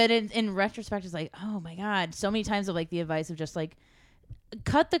 bye. But in retrospect, it's like, oh my God, so many times of like the advice of just like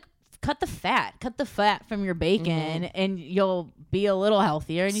cut the fat from your bacon, and you'll be a little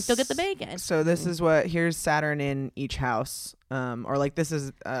healthier, and you still get the bacon. So this is here's Saturn in each house, or like this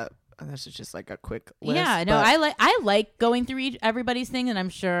is just like a quick list. Yeah, no, I like going through everybody's thing, and I'm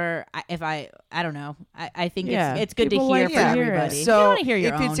sure I don't know, I think it's good to people hear like from to hear it. everybody. So you want to hear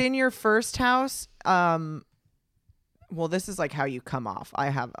your if own. it's in your first house, well, this is like how you come off. I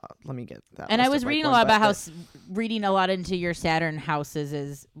have let me get that. And list I was of, like, reading a ones, lot but about how reading a lot into your Saturn houses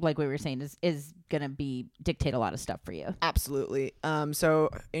is, like we were saying, is gonna dictate a lot of stuff for you. Absolutely. So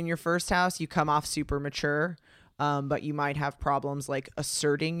in your first house, you come off super mature, but you might have problems like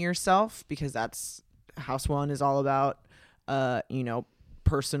asserting yourself, because that's house 1 is all about,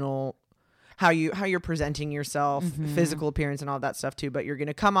 personal, how you're presenting yourself, physical appearance, and all that stuff too. But you're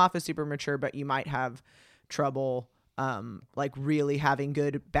gonna come off as super mature, but you might have trouble, like really having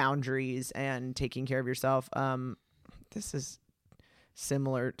good boundaries and taking care of yourself. This is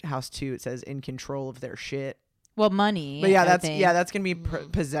similar to house 2. It says in control of their shit. Well, money. But yeah, I think. that's gonna be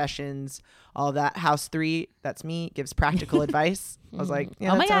possessions, all that. House 3, that's me, gives practical advice. I was like,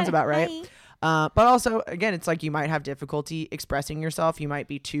 yeah, Oh my that sounds God, about right. hi. But also, again, it's like you might have difficulty expressing yourself. You might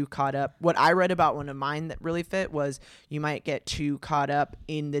be too caught up. What I read about one of mine that really fit was you might get too caught up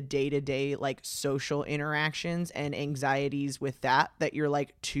in the day-to-day like social interactions and anxieties with that you're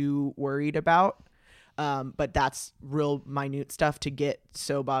like too worried about. But that's real minute stuff to get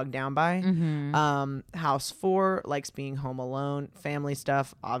so bogged down by. House 4 likes being home alone, family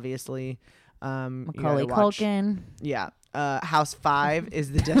stuff, obviously. Macaulay Culkin. Yeah. House 5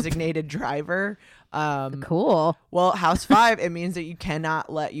 is the designated driver. Cool. Well, house 5, it means that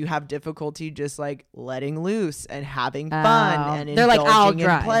you have difficulty just like letting loose and having fun and They're like, I'll indulging in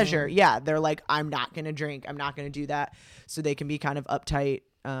drive. pleasure. Yeah. They're like, I'm not going to drink. I'm not going to do that. So they can be kind of uptight.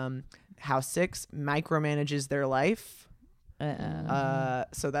 House 6 micromanages their life.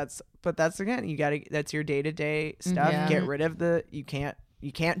 So that's again, that's your day-to-day stuff. Yeah. Get rid of you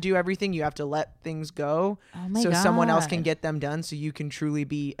can't do everything. You have to let things go, Oh my so someone else can God. get them done, so you can truly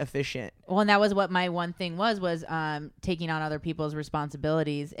be efficient. Well, and that was what my one thing was taking on other people's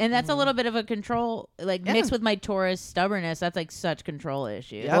responsibilities. And that's a little bit of a control, like mixed with my Taurus stubbornness. That's like such control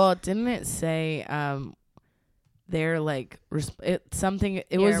issues. Yep. Well, didn't it say their like something. It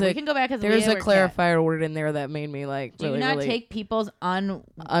Here, was we a can go back because there's a clarifier word in there that made me like Do really not really take people's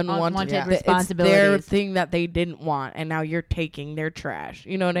unwanted Yeah. responsibilities. It's their thing that they didn't want, and now you're taking their trash.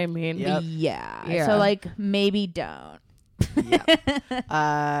 You know what I mean? Yep. Yeah. So like maybe don't.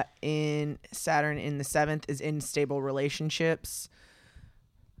 Yep. In Saturn in the 7th is in stable relationships.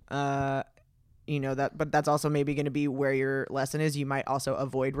 But that's also maybe going to be where your lesson is. You might also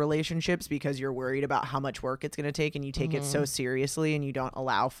avoid relationships because you're worried about how much work it's going to take, and you take it so seriously, and you don't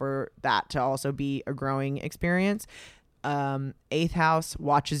allow for that to also be a growing experience. 8th house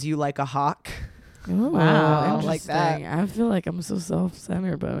watches you like a hawk. Ooh, Wow. Like that. interesting. I feel like I'm so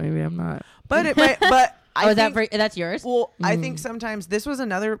self-centered, but maybe I'm not. But it might. But I think, That's yours? well, I think sometimes this was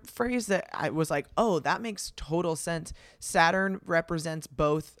another phrase that I was like, oh, that makes total sense. Saturn represents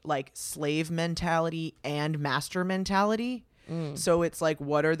both like slave mentality and master mentality. So it's like,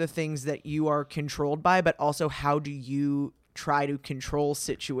 what are the things that you are controlled by, but also how do you try to control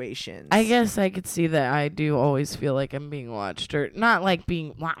situations? I guess I could see that I do always feel like I'm being watched, or not like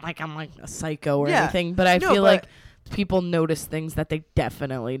I'm like a psycho or Yeah. anything, but I No, feel but- like people notice things that they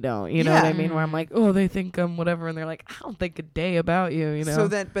definitely don't. You know what I Yeah. mean? Where I'm like, oh, they think I'm whatever, and they're like, I don't think a day about you. You know? So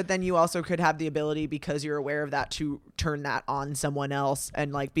then you also could have the ability, because you're aware of that, to turn that on someone else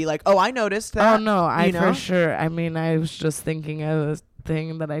and like be like, oh, I noticed that. Oh no, I you know? for sure. I mean, I was just thinking of a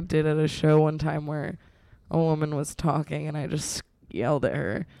thing that I did at a show one time where a woman was talking and I just yelled at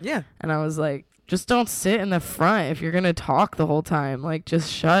her, Yeah. and I was like, just don't sit in the front if you're gonna talk the whole time. Like, just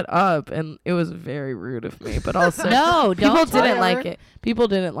shut up. And it was very rude of me, but also No, people don't. didn't like Whatever. it. People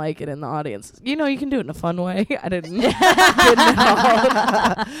didn't like it in the audience. You know, you can do it in a fun way. I didn't. didn't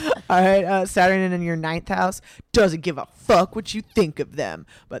at all. All right, Saturn in your 9th house doesn't give a fuck what you think of them,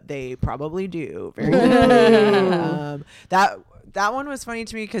 but they probably do. Very good. That one was funny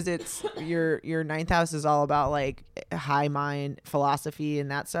to me because it's your 9th house is all about like high mind philosophy and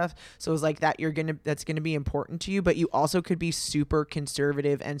that stuff. So it was like that's gonna be important to you, but you also could be super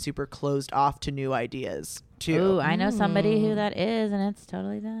conservative and super closed off to new ideas too. Ooh, I know somebody who that is, and it's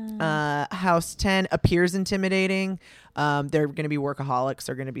totally that. House 10 appears intimidating. They're going to be workaholics.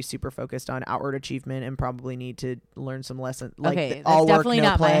 They're going to be super focused on outward achievement and probably need to learn some lessons. Like Okay, that's all work, definitely no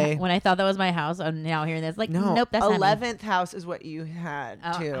not play. when I thought that was my house. I'm now hearing this. Like, No, nope, that's not me. 11th house is what you had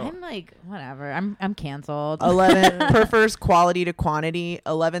too. I'm like, whatever. I'm canceled. 11 prefers quality to quantity.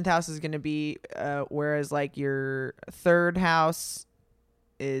 11th house is going to be, whereas like your 3rd house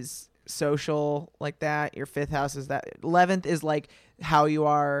is social like that. Your 5th house is that. 11th is like how you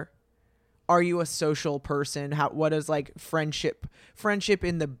are. Are you a social person? What does like friendship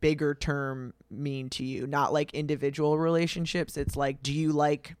in the bigger term mean to you? Not like individual relationships. It's like, do you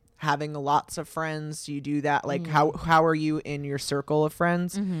like having lots of friends? Do you do that? Like how are you in your circle of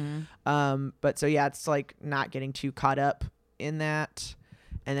friends? But so yeah, it's like not getting too caught up in that.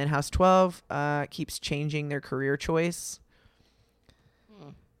 And then house 12 keeps changing their career choice.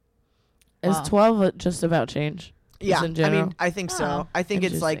 Is Wow. 12 just about change? Yeah, in I mean, general? I think so. Oh, I think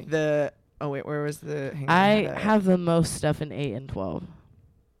it's like interesting. the. Oh wait, where was the? hang on, I had it. have the most stuff in 8 and 12.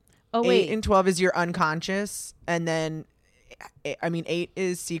 Oh 8 wait, and 12 is your unconscious, and then 8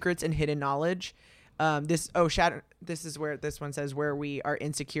 is secrets and hidden knowledge. This is where this one says where we are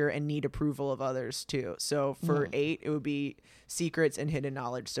insecure and need approval of others too. So for 8 it would be secrets and hidden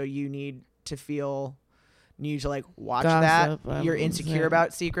knowledge. So you need to like watch Gossip, that. You're insecure yeah.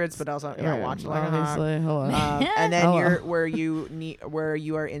 about secrets, but also you're not watching like a hawk. obviously. Hello. And then Hello. where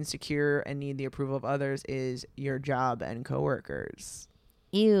you are insecure and need the approval of others is your job and coworkers.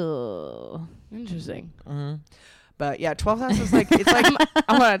 ew. Interesting. But yeah, 12th house is like it's like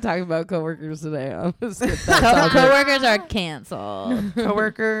I want to talk about coworkers today. I'm gonna skip that topic. Coworkers are canceled.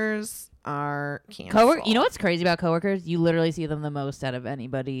 coworkers are canceled. You know what's crazy about coworkers? You literally see them the most out of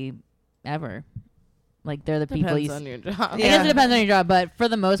anybody ever. Like they're the people Depends you. on your job. I Yeah. guess it depends on your job, but for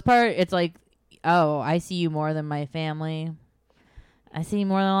the most part, it's like, oh, I see you more than my family. I see you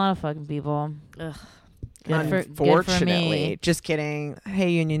more than a lot of fucking people. Ugh. Good for Unfortunately, me. just kidding.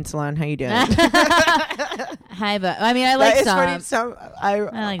 Hey, Union Salon, how you doing? Hi, but I mean, I like That is funny. some. I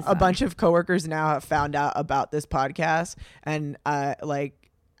like a some. bunch of coworkers now have found out about this podcast, and like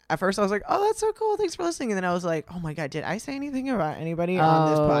at first I was like, oh, that's so cool. Thanks for listening. And then I was like, oh my god, did I say anything about anybody on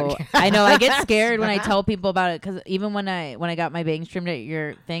this podcast? I know. I get scared when I tell people about it because even when I got my bangs trimmed at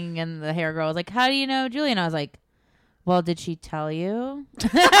your thing, and the hair girl was like, "How do you know Julie?" And I was like, well, did she tell you?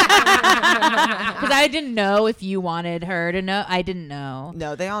 Because I didn't know if you wanted her to know. I didn't know.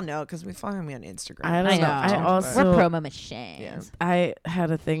 No, they all know because we follow me on Instagram. I don't I know. know. I also We're promo machines. Yeah. I had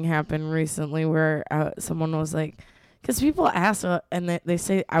a thing happen recently where someone was like, because people ask and they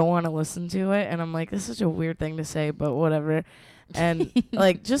say I want to listen to it, and I'm like, this is such a weird thing to say, but whatever. And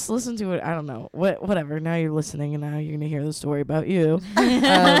like, just listen to it. I don't know, whatever. Now you're listening, and now you're gonna hear the story about you.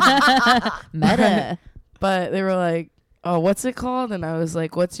 Meta. But they were like, oh, what's it called? And I was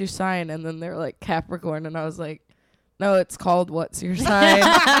like, what's your sign? And then they were like, Capricorn. And I was like, no, it's called What's Your Sign?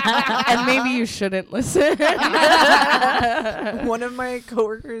 And maybe you shouldn't listen. One of my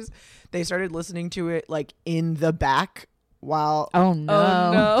coworkers, they started listening to it like in the back while. Oh no.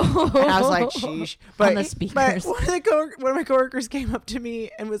 Oh, no. And I was like, sheesh. But, the speakers. But one of my coworkers came up to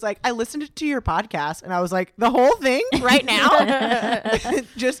me and was like, I listened to your podcast. And I was like, the whole thing right now?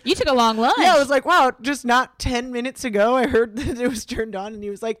 Just. You took a long lunch. Yeah, I was like, wow, just not 10 minutes ago, I heard that it was turned on. And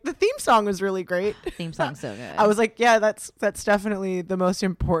he was like, the theme song was really great. Theme song's so good. I was like, yeah, that's definitely the most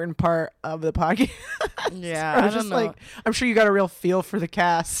important part of the podcast. Yeah, I was I just don't know. like, I'm sure you got a real feel for the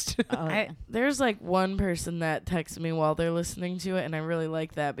cast. There's like one person that texts me while they're listening to it, and I really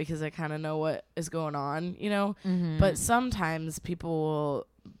like that because I kind of know what is going on, you know. But sometimes people will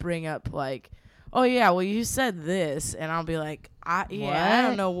bring up like, oh yeah, well you said this, and I'll be like, I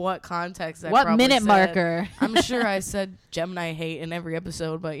don't know what context. What minute marker? I'm sure I said Gemini hate in every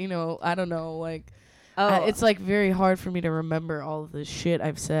episode, but you know, I don't know. Like, it's like very hard for me to remember all of the shit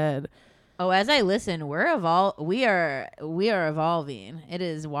I've said. Oh, as I listen, we are evolving. It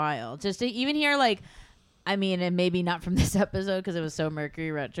is wild. Just to even hear like, I mean, and maybe not from this episode because it was so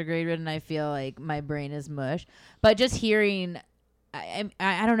Mercury retrograde and I feel like my brain is mush. But just hearing, I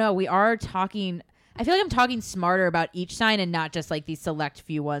don't know. We are talking. I feel like I'm talking smarter about each sign and not just like these select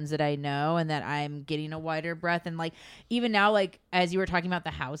few ones that I know, and that I'm getting a wider breadth. And like even now, like as you were talking about the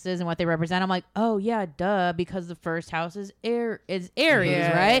houses and what they represent, I'm like, oh yeah, duh, because the first house is Aries,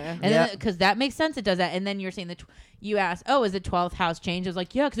 right? And then because that makes sense, it does that. And then you're saying you asked, oh, is the 12th house changed? I was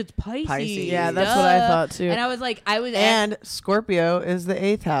like, yeah, because it's Pisces. Yeah, that's what I thought too. And I was like, And Scorpio is the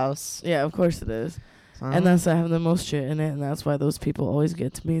 8th house. Yeah, of course it is. And that's I have the most shit in it, and that's why those people always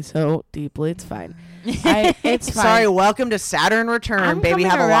get to me so deeply. It's fine. It's fine. Sorry, welcome to Saturn return, I'm baby.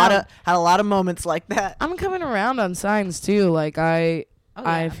 coming Had a lot of moments like that. I'm coming around on signs too. Like I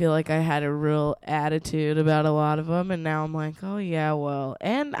feel like I had a real attitude about a lot of them, and now I'm like, oh yeah, well,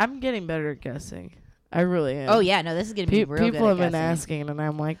 and I'm getting better at guessing. I really am. Oh yeah, no, this is gonna be real people good have at been guessing. asking, and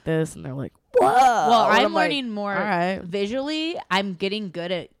I'm like this, and they're like, whoa. Well, And I'm learning like, more all right. visually. I'm getting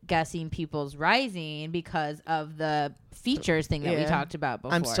good at guessing people's rising because of the features thing that we talked about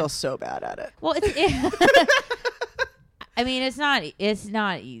before. I'm still so bad at it. Well, I mean, it's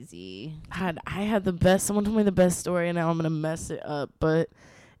not easy. I had the best. Someone told me the best story, and now I'm gonna mess it up. But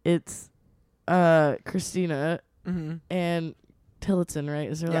it's Christina and Tillotson, right?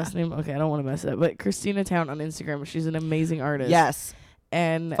 Is her last name? Okay, I don't want to mess it up. But Christina Town on Instagram. She's an amazing artist. Yes,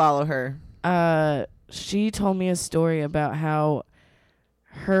 and follow her. She told me a story about how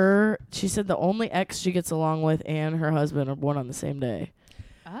she said the only ex she gets along with and her husband are born on the same day.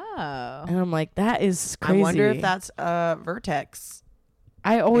 Oh. And I'm like, that is crazy. I wonder if that's Vertex.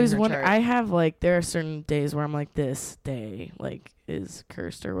 I always her wonder. chart. I have like, there are certain days where I'm like, this day like is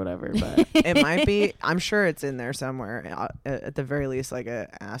cursed or whatever. But It might be. I'm sure it's in there somewhere. At the very least, like a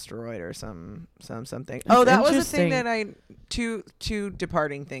asteroid or something. Oh, that was the thing interesting. that two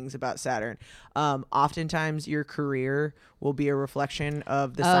departing things about Saturn. Oftentimes, your career will be a reflection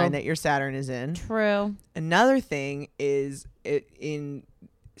of the sign that your Saturn is in. True. Another thing is in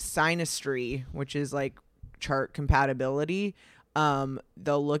synastry, which is like chart compatibility.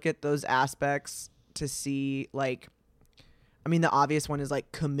 They'll look at those aspects to see like, I mean, the obvious one is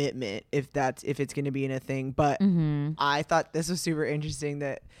like commitment, if it's going to be in a thing. But I thought this was super interesting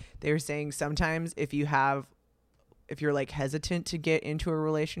that they were saying sometimes if you're like hesitant to get into a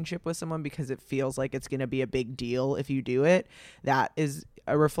relationship with someone because it feels like it's going to be a big deal if you do it, that is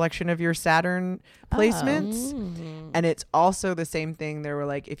a reflection of your Saturn placements. And it's also the same thing. They were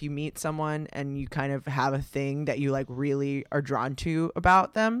like, if you meet someone and you kind of have a thing that you like really are drawn to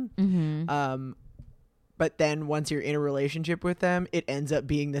about them, but then once you're in a relationship with them, it ends up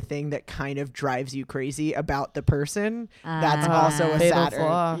being the thing that kind of drives you crazy about the person. That's also a fatal Saturn.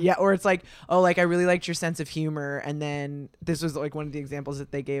 flaw. Yeah, or it's like, oh, like I really liked your sense of humor. And then this was like one of the examples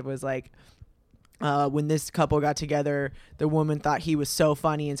that they gave was like, when this couple got together, the woman thought he was so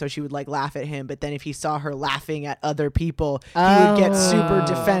funny, and so she would like laugh at him. But then if he saw her laughing at other people, he would get super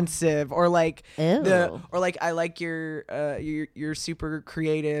defensive, or like I like you're super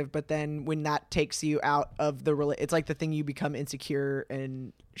creative. But then when that takes you out of the it's like the thing you become insecure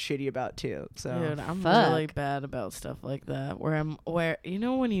and shitty about too. So dude, I'm really bad about stuff like that. Where you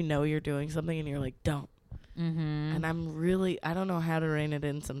know when you know you're doing something and you're like, don't. and I don't know how to rein it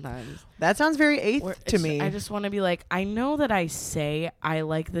in sometimes. That sounds very eighth Where to me. I just want to be like, I know that I say I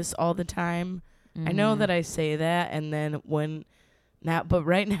like this all the time. I know that I say that, and then but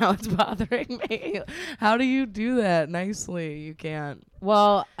right now it's bothering me. How do you do that nicely? You can't.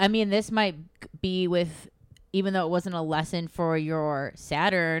 Well, I mean, this might be with, even though it wasn't a lesson for your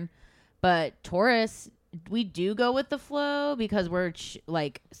Saturn, but Taurus, we do go with the flow because we're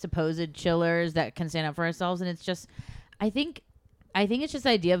like supposed chillers that can stand up for ourselves. And it's just, I think it's just the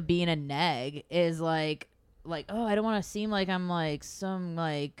idea of being a neg is like, oh, I don't want to seem like I'm like some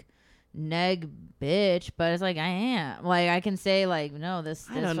like neg bitch, but it's like I am. Like I can say like, no, this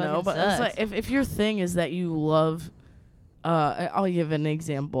I don't fucking know, but sucks. it's like if your thing is that you love, I'll give an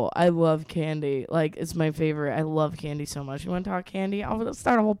example. I love candy. Like it's my favorite. I love candy so much. You want to talk candy? I'll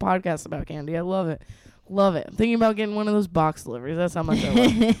start a whole podcast about candy. I love it. Love it. I'm thinking about getting one of those box deliveries. That's how much I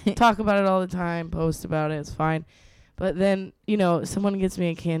love. Talk about it all the time. Post about it. It's fine. But then, someone gets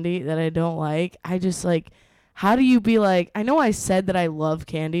me a candy that I don't like. I just like, how do you be like, I know I said that I love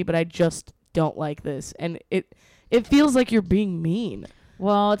candy, but I just don't like this. And it feels like you're being mean.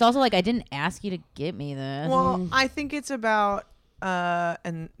 Well, it's also like I didn't ask you to get me this. Well, I think it's about,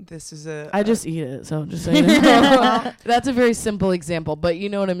 and this is I just eat it, so just so you know. That's a very simple example, but you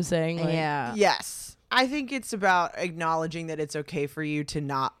know what I'm saying? Like, yeah. Yes. I think it's about acknowledging that it's okay for you to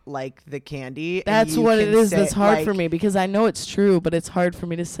not like the candy. That's and what it is. say, That's hard like, for me because I know it's true, but it's hard for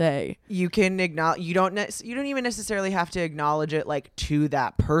me to say. You can acknowledge. You don't even necessarily have to acknowledge it like to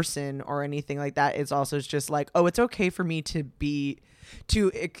that person or anything like that. It's also just like, oh, it's okay for me to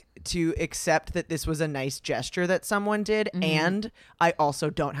accept that this was a nice gesture that someone did, and I also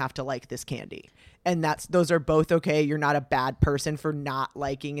don't have to like this candy. And those are both okay. You're not a bad person for not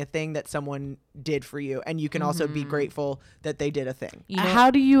liking a thing that someone did for you. And you can also be grateful that they did a thing.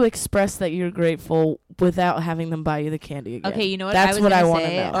 How do you express that you're grateful without having them buy you the candy again? Okay, you know what? That's what I want to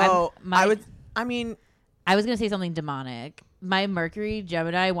say. know. I was going to say something demonic. My Mercury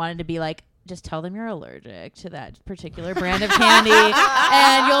Gemini wanted to be like, just tell them you're allergic to that particular brand of candy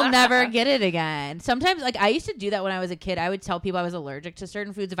and you'll never get it again. Sometimes, like, I used to do that when I was a kid. I would tell people I was allergic to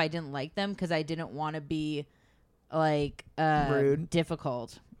certain foods if I didn't like them because I didn't want to be, like, rude,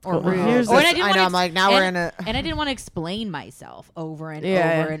 difficult, or rude. I'm like, now we're in a... And I didn't want to explain myself over and over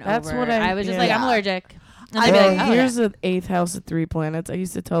and that's over. What I was just like, I'm allergic. And Well, they'd be like, oh, here's the 8th house of 3 planets. I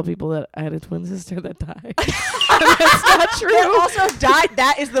used to tell people that I had a twin sister that died. That's not true. That also died.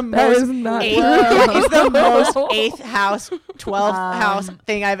 That is the most. That is not eighth, true. is the most 8th house, 12th house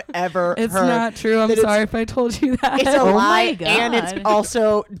thing I've ever It's heard. not true. I'm That sorry if I told you that. It's a Oh lie, my God. and it's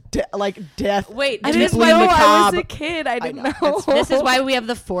also like death. Wait, I this didn't is know. why I was a kid. I didn't know. know. this is why we have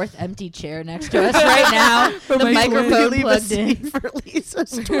the 4th empty chair next to us right now. For The my microphone Leave a plugged in. seat for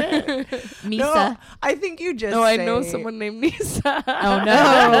Lisa's twin. Misa. No, I think you just. No, I say- know someone named Nisa. Oh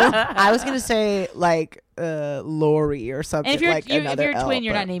no. I was gonna say like Lori or something. And if you're like if another you're a twin, L,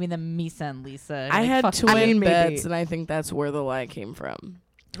 you're but- not naming them Misa and Lisa. I Like, had fuck twin maybe. beds, and I think that's where the lie came from.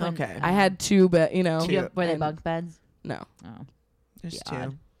 twin- Okay. I had 2 beds, Do you have, were they and- bunk beds? No. Oh. There's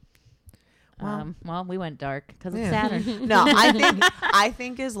God. two. Well, we went dark because it's Yeah. Saturn. No, I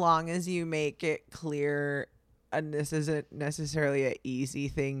think as long as you make it clear, and this isn't necessarily an easy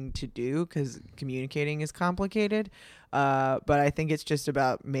thing to do because communicating is complicated, but I think it's just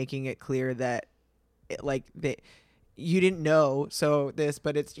about making it clear that you didn't know,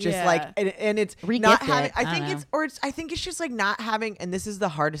 but it's just Yeah. like, and it's Re-gift not it. having. I don't know. I think it's just like not having, and this is the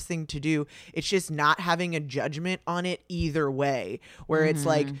hardest thing to do. It's just not having a judgment on it either way, where it's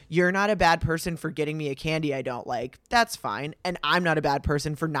like, you're not a bad person for getting me a candy I don't like. That's fine, and I'm not a bad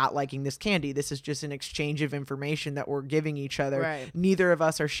person for not liking this candy. This is just an exchange of information that we're giving each other. Right. Neither of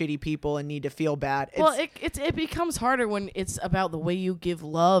us are shitty people and need to feel bad. Well, it becomes harder when it's about the way you give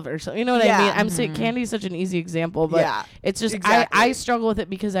love or something. You know what I Yeah. mean? I'm saying candy is such an easy example, but Yeah, it's just exactly. I struggle with it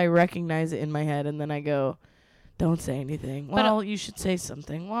because I recognize it in my head, and then I go, "Don't say anything." Well, you should say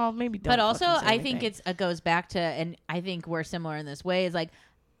something. Well, maybe don't. But also, fucking say I think anything. it goes back to, and I think we're similar in this way, is like,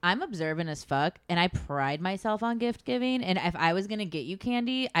 I'm observant as fuck, and I pride myself on gift giving. And if I was going to get you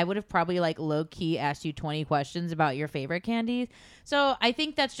candy, I would have probably like low key asked you 20 questions about your favorite candies. So I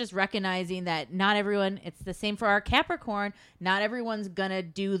think that's just recognizing that not everyone, it's the same for our Capricorn, not everyone's going to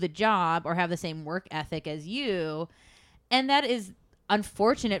do the job or have the same work ethic as you. And that is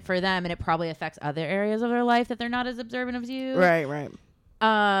unfortunate for them, and it probably affects other areas of their life that they're not as observant as you. right.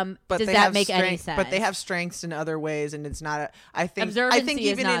 But Does they that have make any strength- sense? But they have strengths in other ways, and it's not. I think Observancy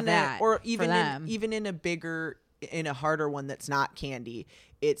is even not in that or for even them. even in a bigger in a harder one that's not candy,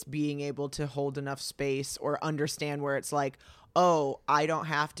 it's being able to hold enough space or understand where it's like, oh, I don't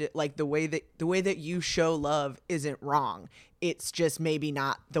have to, like, the way that you show love isn't wrong. It's just maybe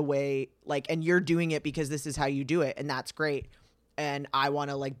not the way, like, and you're doing it because this is how you do it, and that's great. And I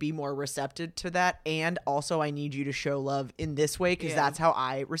want to, like, be more receptive to that. And also I need you to show love in this way because that's how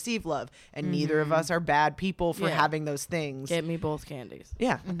I receive love. And neither of us are bad people for having those things. Get me both candies.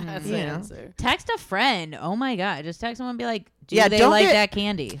 Yeah. That's the answer. Text a friend. Oh my God. Just text someone and be like, do they don't like get- that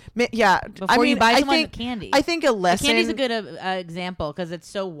candy? Yeah. Before you buy someone candy. I think a lesson. Candy's a good example because it's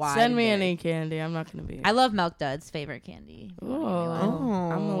so wide. Send me and any varied. candy. I'm not gonna be. I love Milk Duds. Favorite candy. Oh,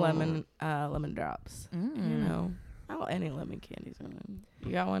 I'm the lemon drops. You know, any lemon candies.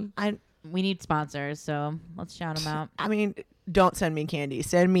 You got one? We need sponsors, so let's shout them out. I mean, don't send me candy.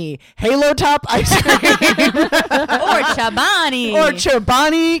 Send me Halo Top ice cream. Or Chobani. Or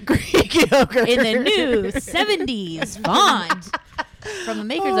Chobani Greek yogurt. In the new 70s font. From the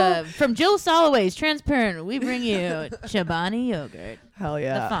makers of, from Jill Soloway's Transparent, we bring you Chobani yogurt. Hell The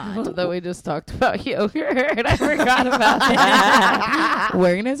yeah. font. That we just talked about yogurt. I forgot about that.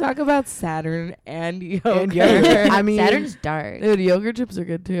 We're gonna talk about Saturn and yogurt. I mean, Saturn's dark. Dude, yogurt chips are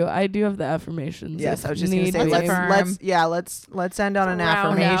good too. I do have the affirmations. yes, if I was just gonna need say be. let's end on an Round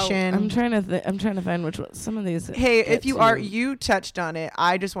out. affirmation. I'm trying to find which one. Some of these. Hey, get if you to. are, you touched on it.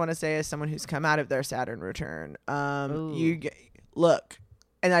 I just want to say, as someone who's come out of their Saturn return, look,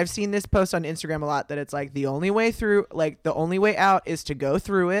 and I've seen this post on Instagram a lot, that it's like the only way out is to go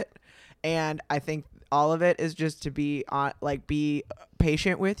through it. And I think all of it is just to be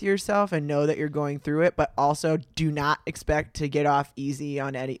patient with yourself and know that you're going through it, but also do not expect to get off easy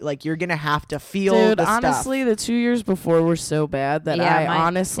on any, like, you're going to have to feel Dude, the honestly, stuff. the 2 years before were so bad that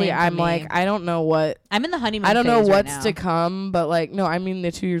same to I'm me. like, I don't know what. I'm in the honeymoon I don't know phase right what's now. to come, but like, no, I mean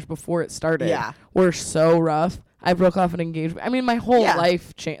the 2 years before it started Yeah. were so rough. I broke off an engagement. I mean, my whole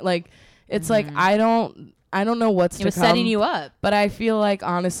life changed. Like, it's like I don't know what's to It was come. setting you up. But I feel like,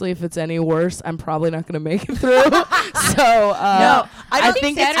 honestly, if it's any worse, I'm probably not going to make it through. So No, I think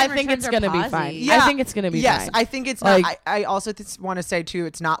think Saturn it's returns are going to be posy. fine. Yeah. I think it's going to be Yes, fine. I think it's Like- not. I also want to say too,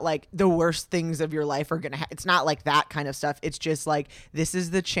 it's not like the worst things of your life are gonna. It's not like that kind of stuff. It's just like, this is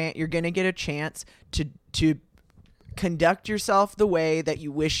the chance. You're gonna get a chance to conduct yourself the way that you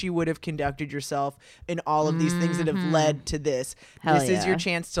wish you would have conducted yourself in all of these things that have led to this. Hell This is your yeah.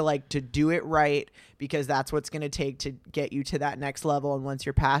 chance to do it right, because that's what's gonna take to get you to that next level. And once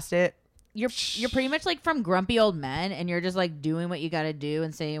you're past it, You're pretty much like from grumpy old men, and you're just like doing what you gotta do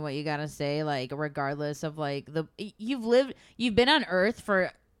and saying what you gotta say, like regardless of like you've been on Earth for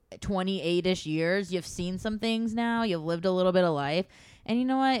 28-ish years. You've seen some things now. You've lived a little bit of life, and you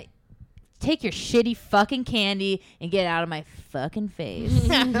know what? Take your shitty fucking candy and get out of my fucking face.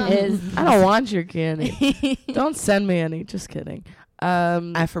 I don't want your candy. Don't send me any. Just kidding.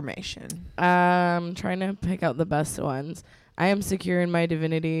 affirmation. Trying to pick out the best ones. I am secure in my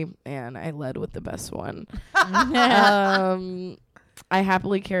divinity, and I led with the best one. I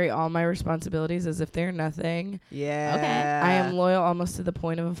happily carry all my responsibilities as if they're nothing. Yeah. I am loyal almost to the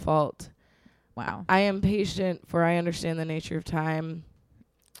point of a fault. Wow. I am patient, for I understand the nature of time.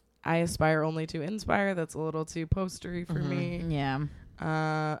 I aspire only to inspire. That's a little too postery for me. Yeah.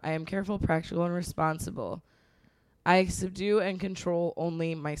 I am careful, practical, and responsible. I subdue and control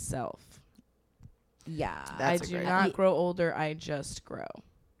only myself. Yeah. That's I a do great not grow older. I just grow.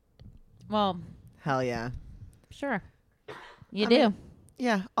 Well, Hell yeah. sure. You I do. mean,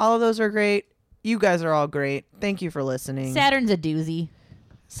 yeah, all of those are great. You guys are all great. Thank you for listening. Saturn's a doozy.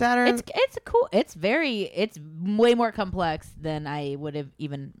 Saturn. It's cool. It's way more complex than I would have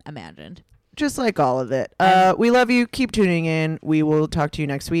even imagined. Just like all of it. We love you. Keep tuning in. We will talk to you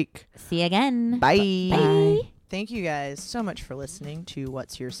next week. See you again. Bye. Bye. Thank you guys so much for listening to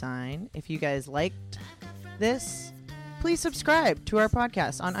What's Your Sign. If you guys liked this, please subscribe to our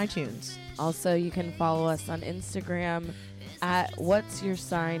podcast on iTunes. Also, you can follow us on Instagram at What's Your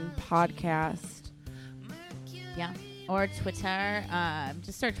Sign Podcast. Yeah. Or Twitter.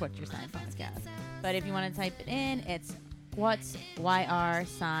 Just search What's Your Sign Podcast. But if you want to type it in, it's What's YR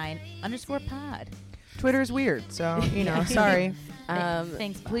Sign _pod. Twitter's weird, so, sorry.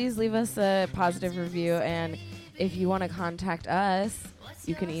 Thanks, Bob. Please leave us a positive review, and if you want to contact us,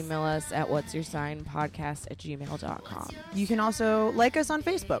 you can email us at what'syoursignpodcast@gmail.com. You can also like us on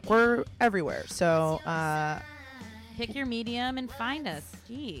Facebook. We're everywhere. So, Pick your medium and find us.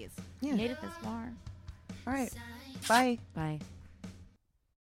 Jeez. Yeah. Made it this far. all right. Bye. Bye.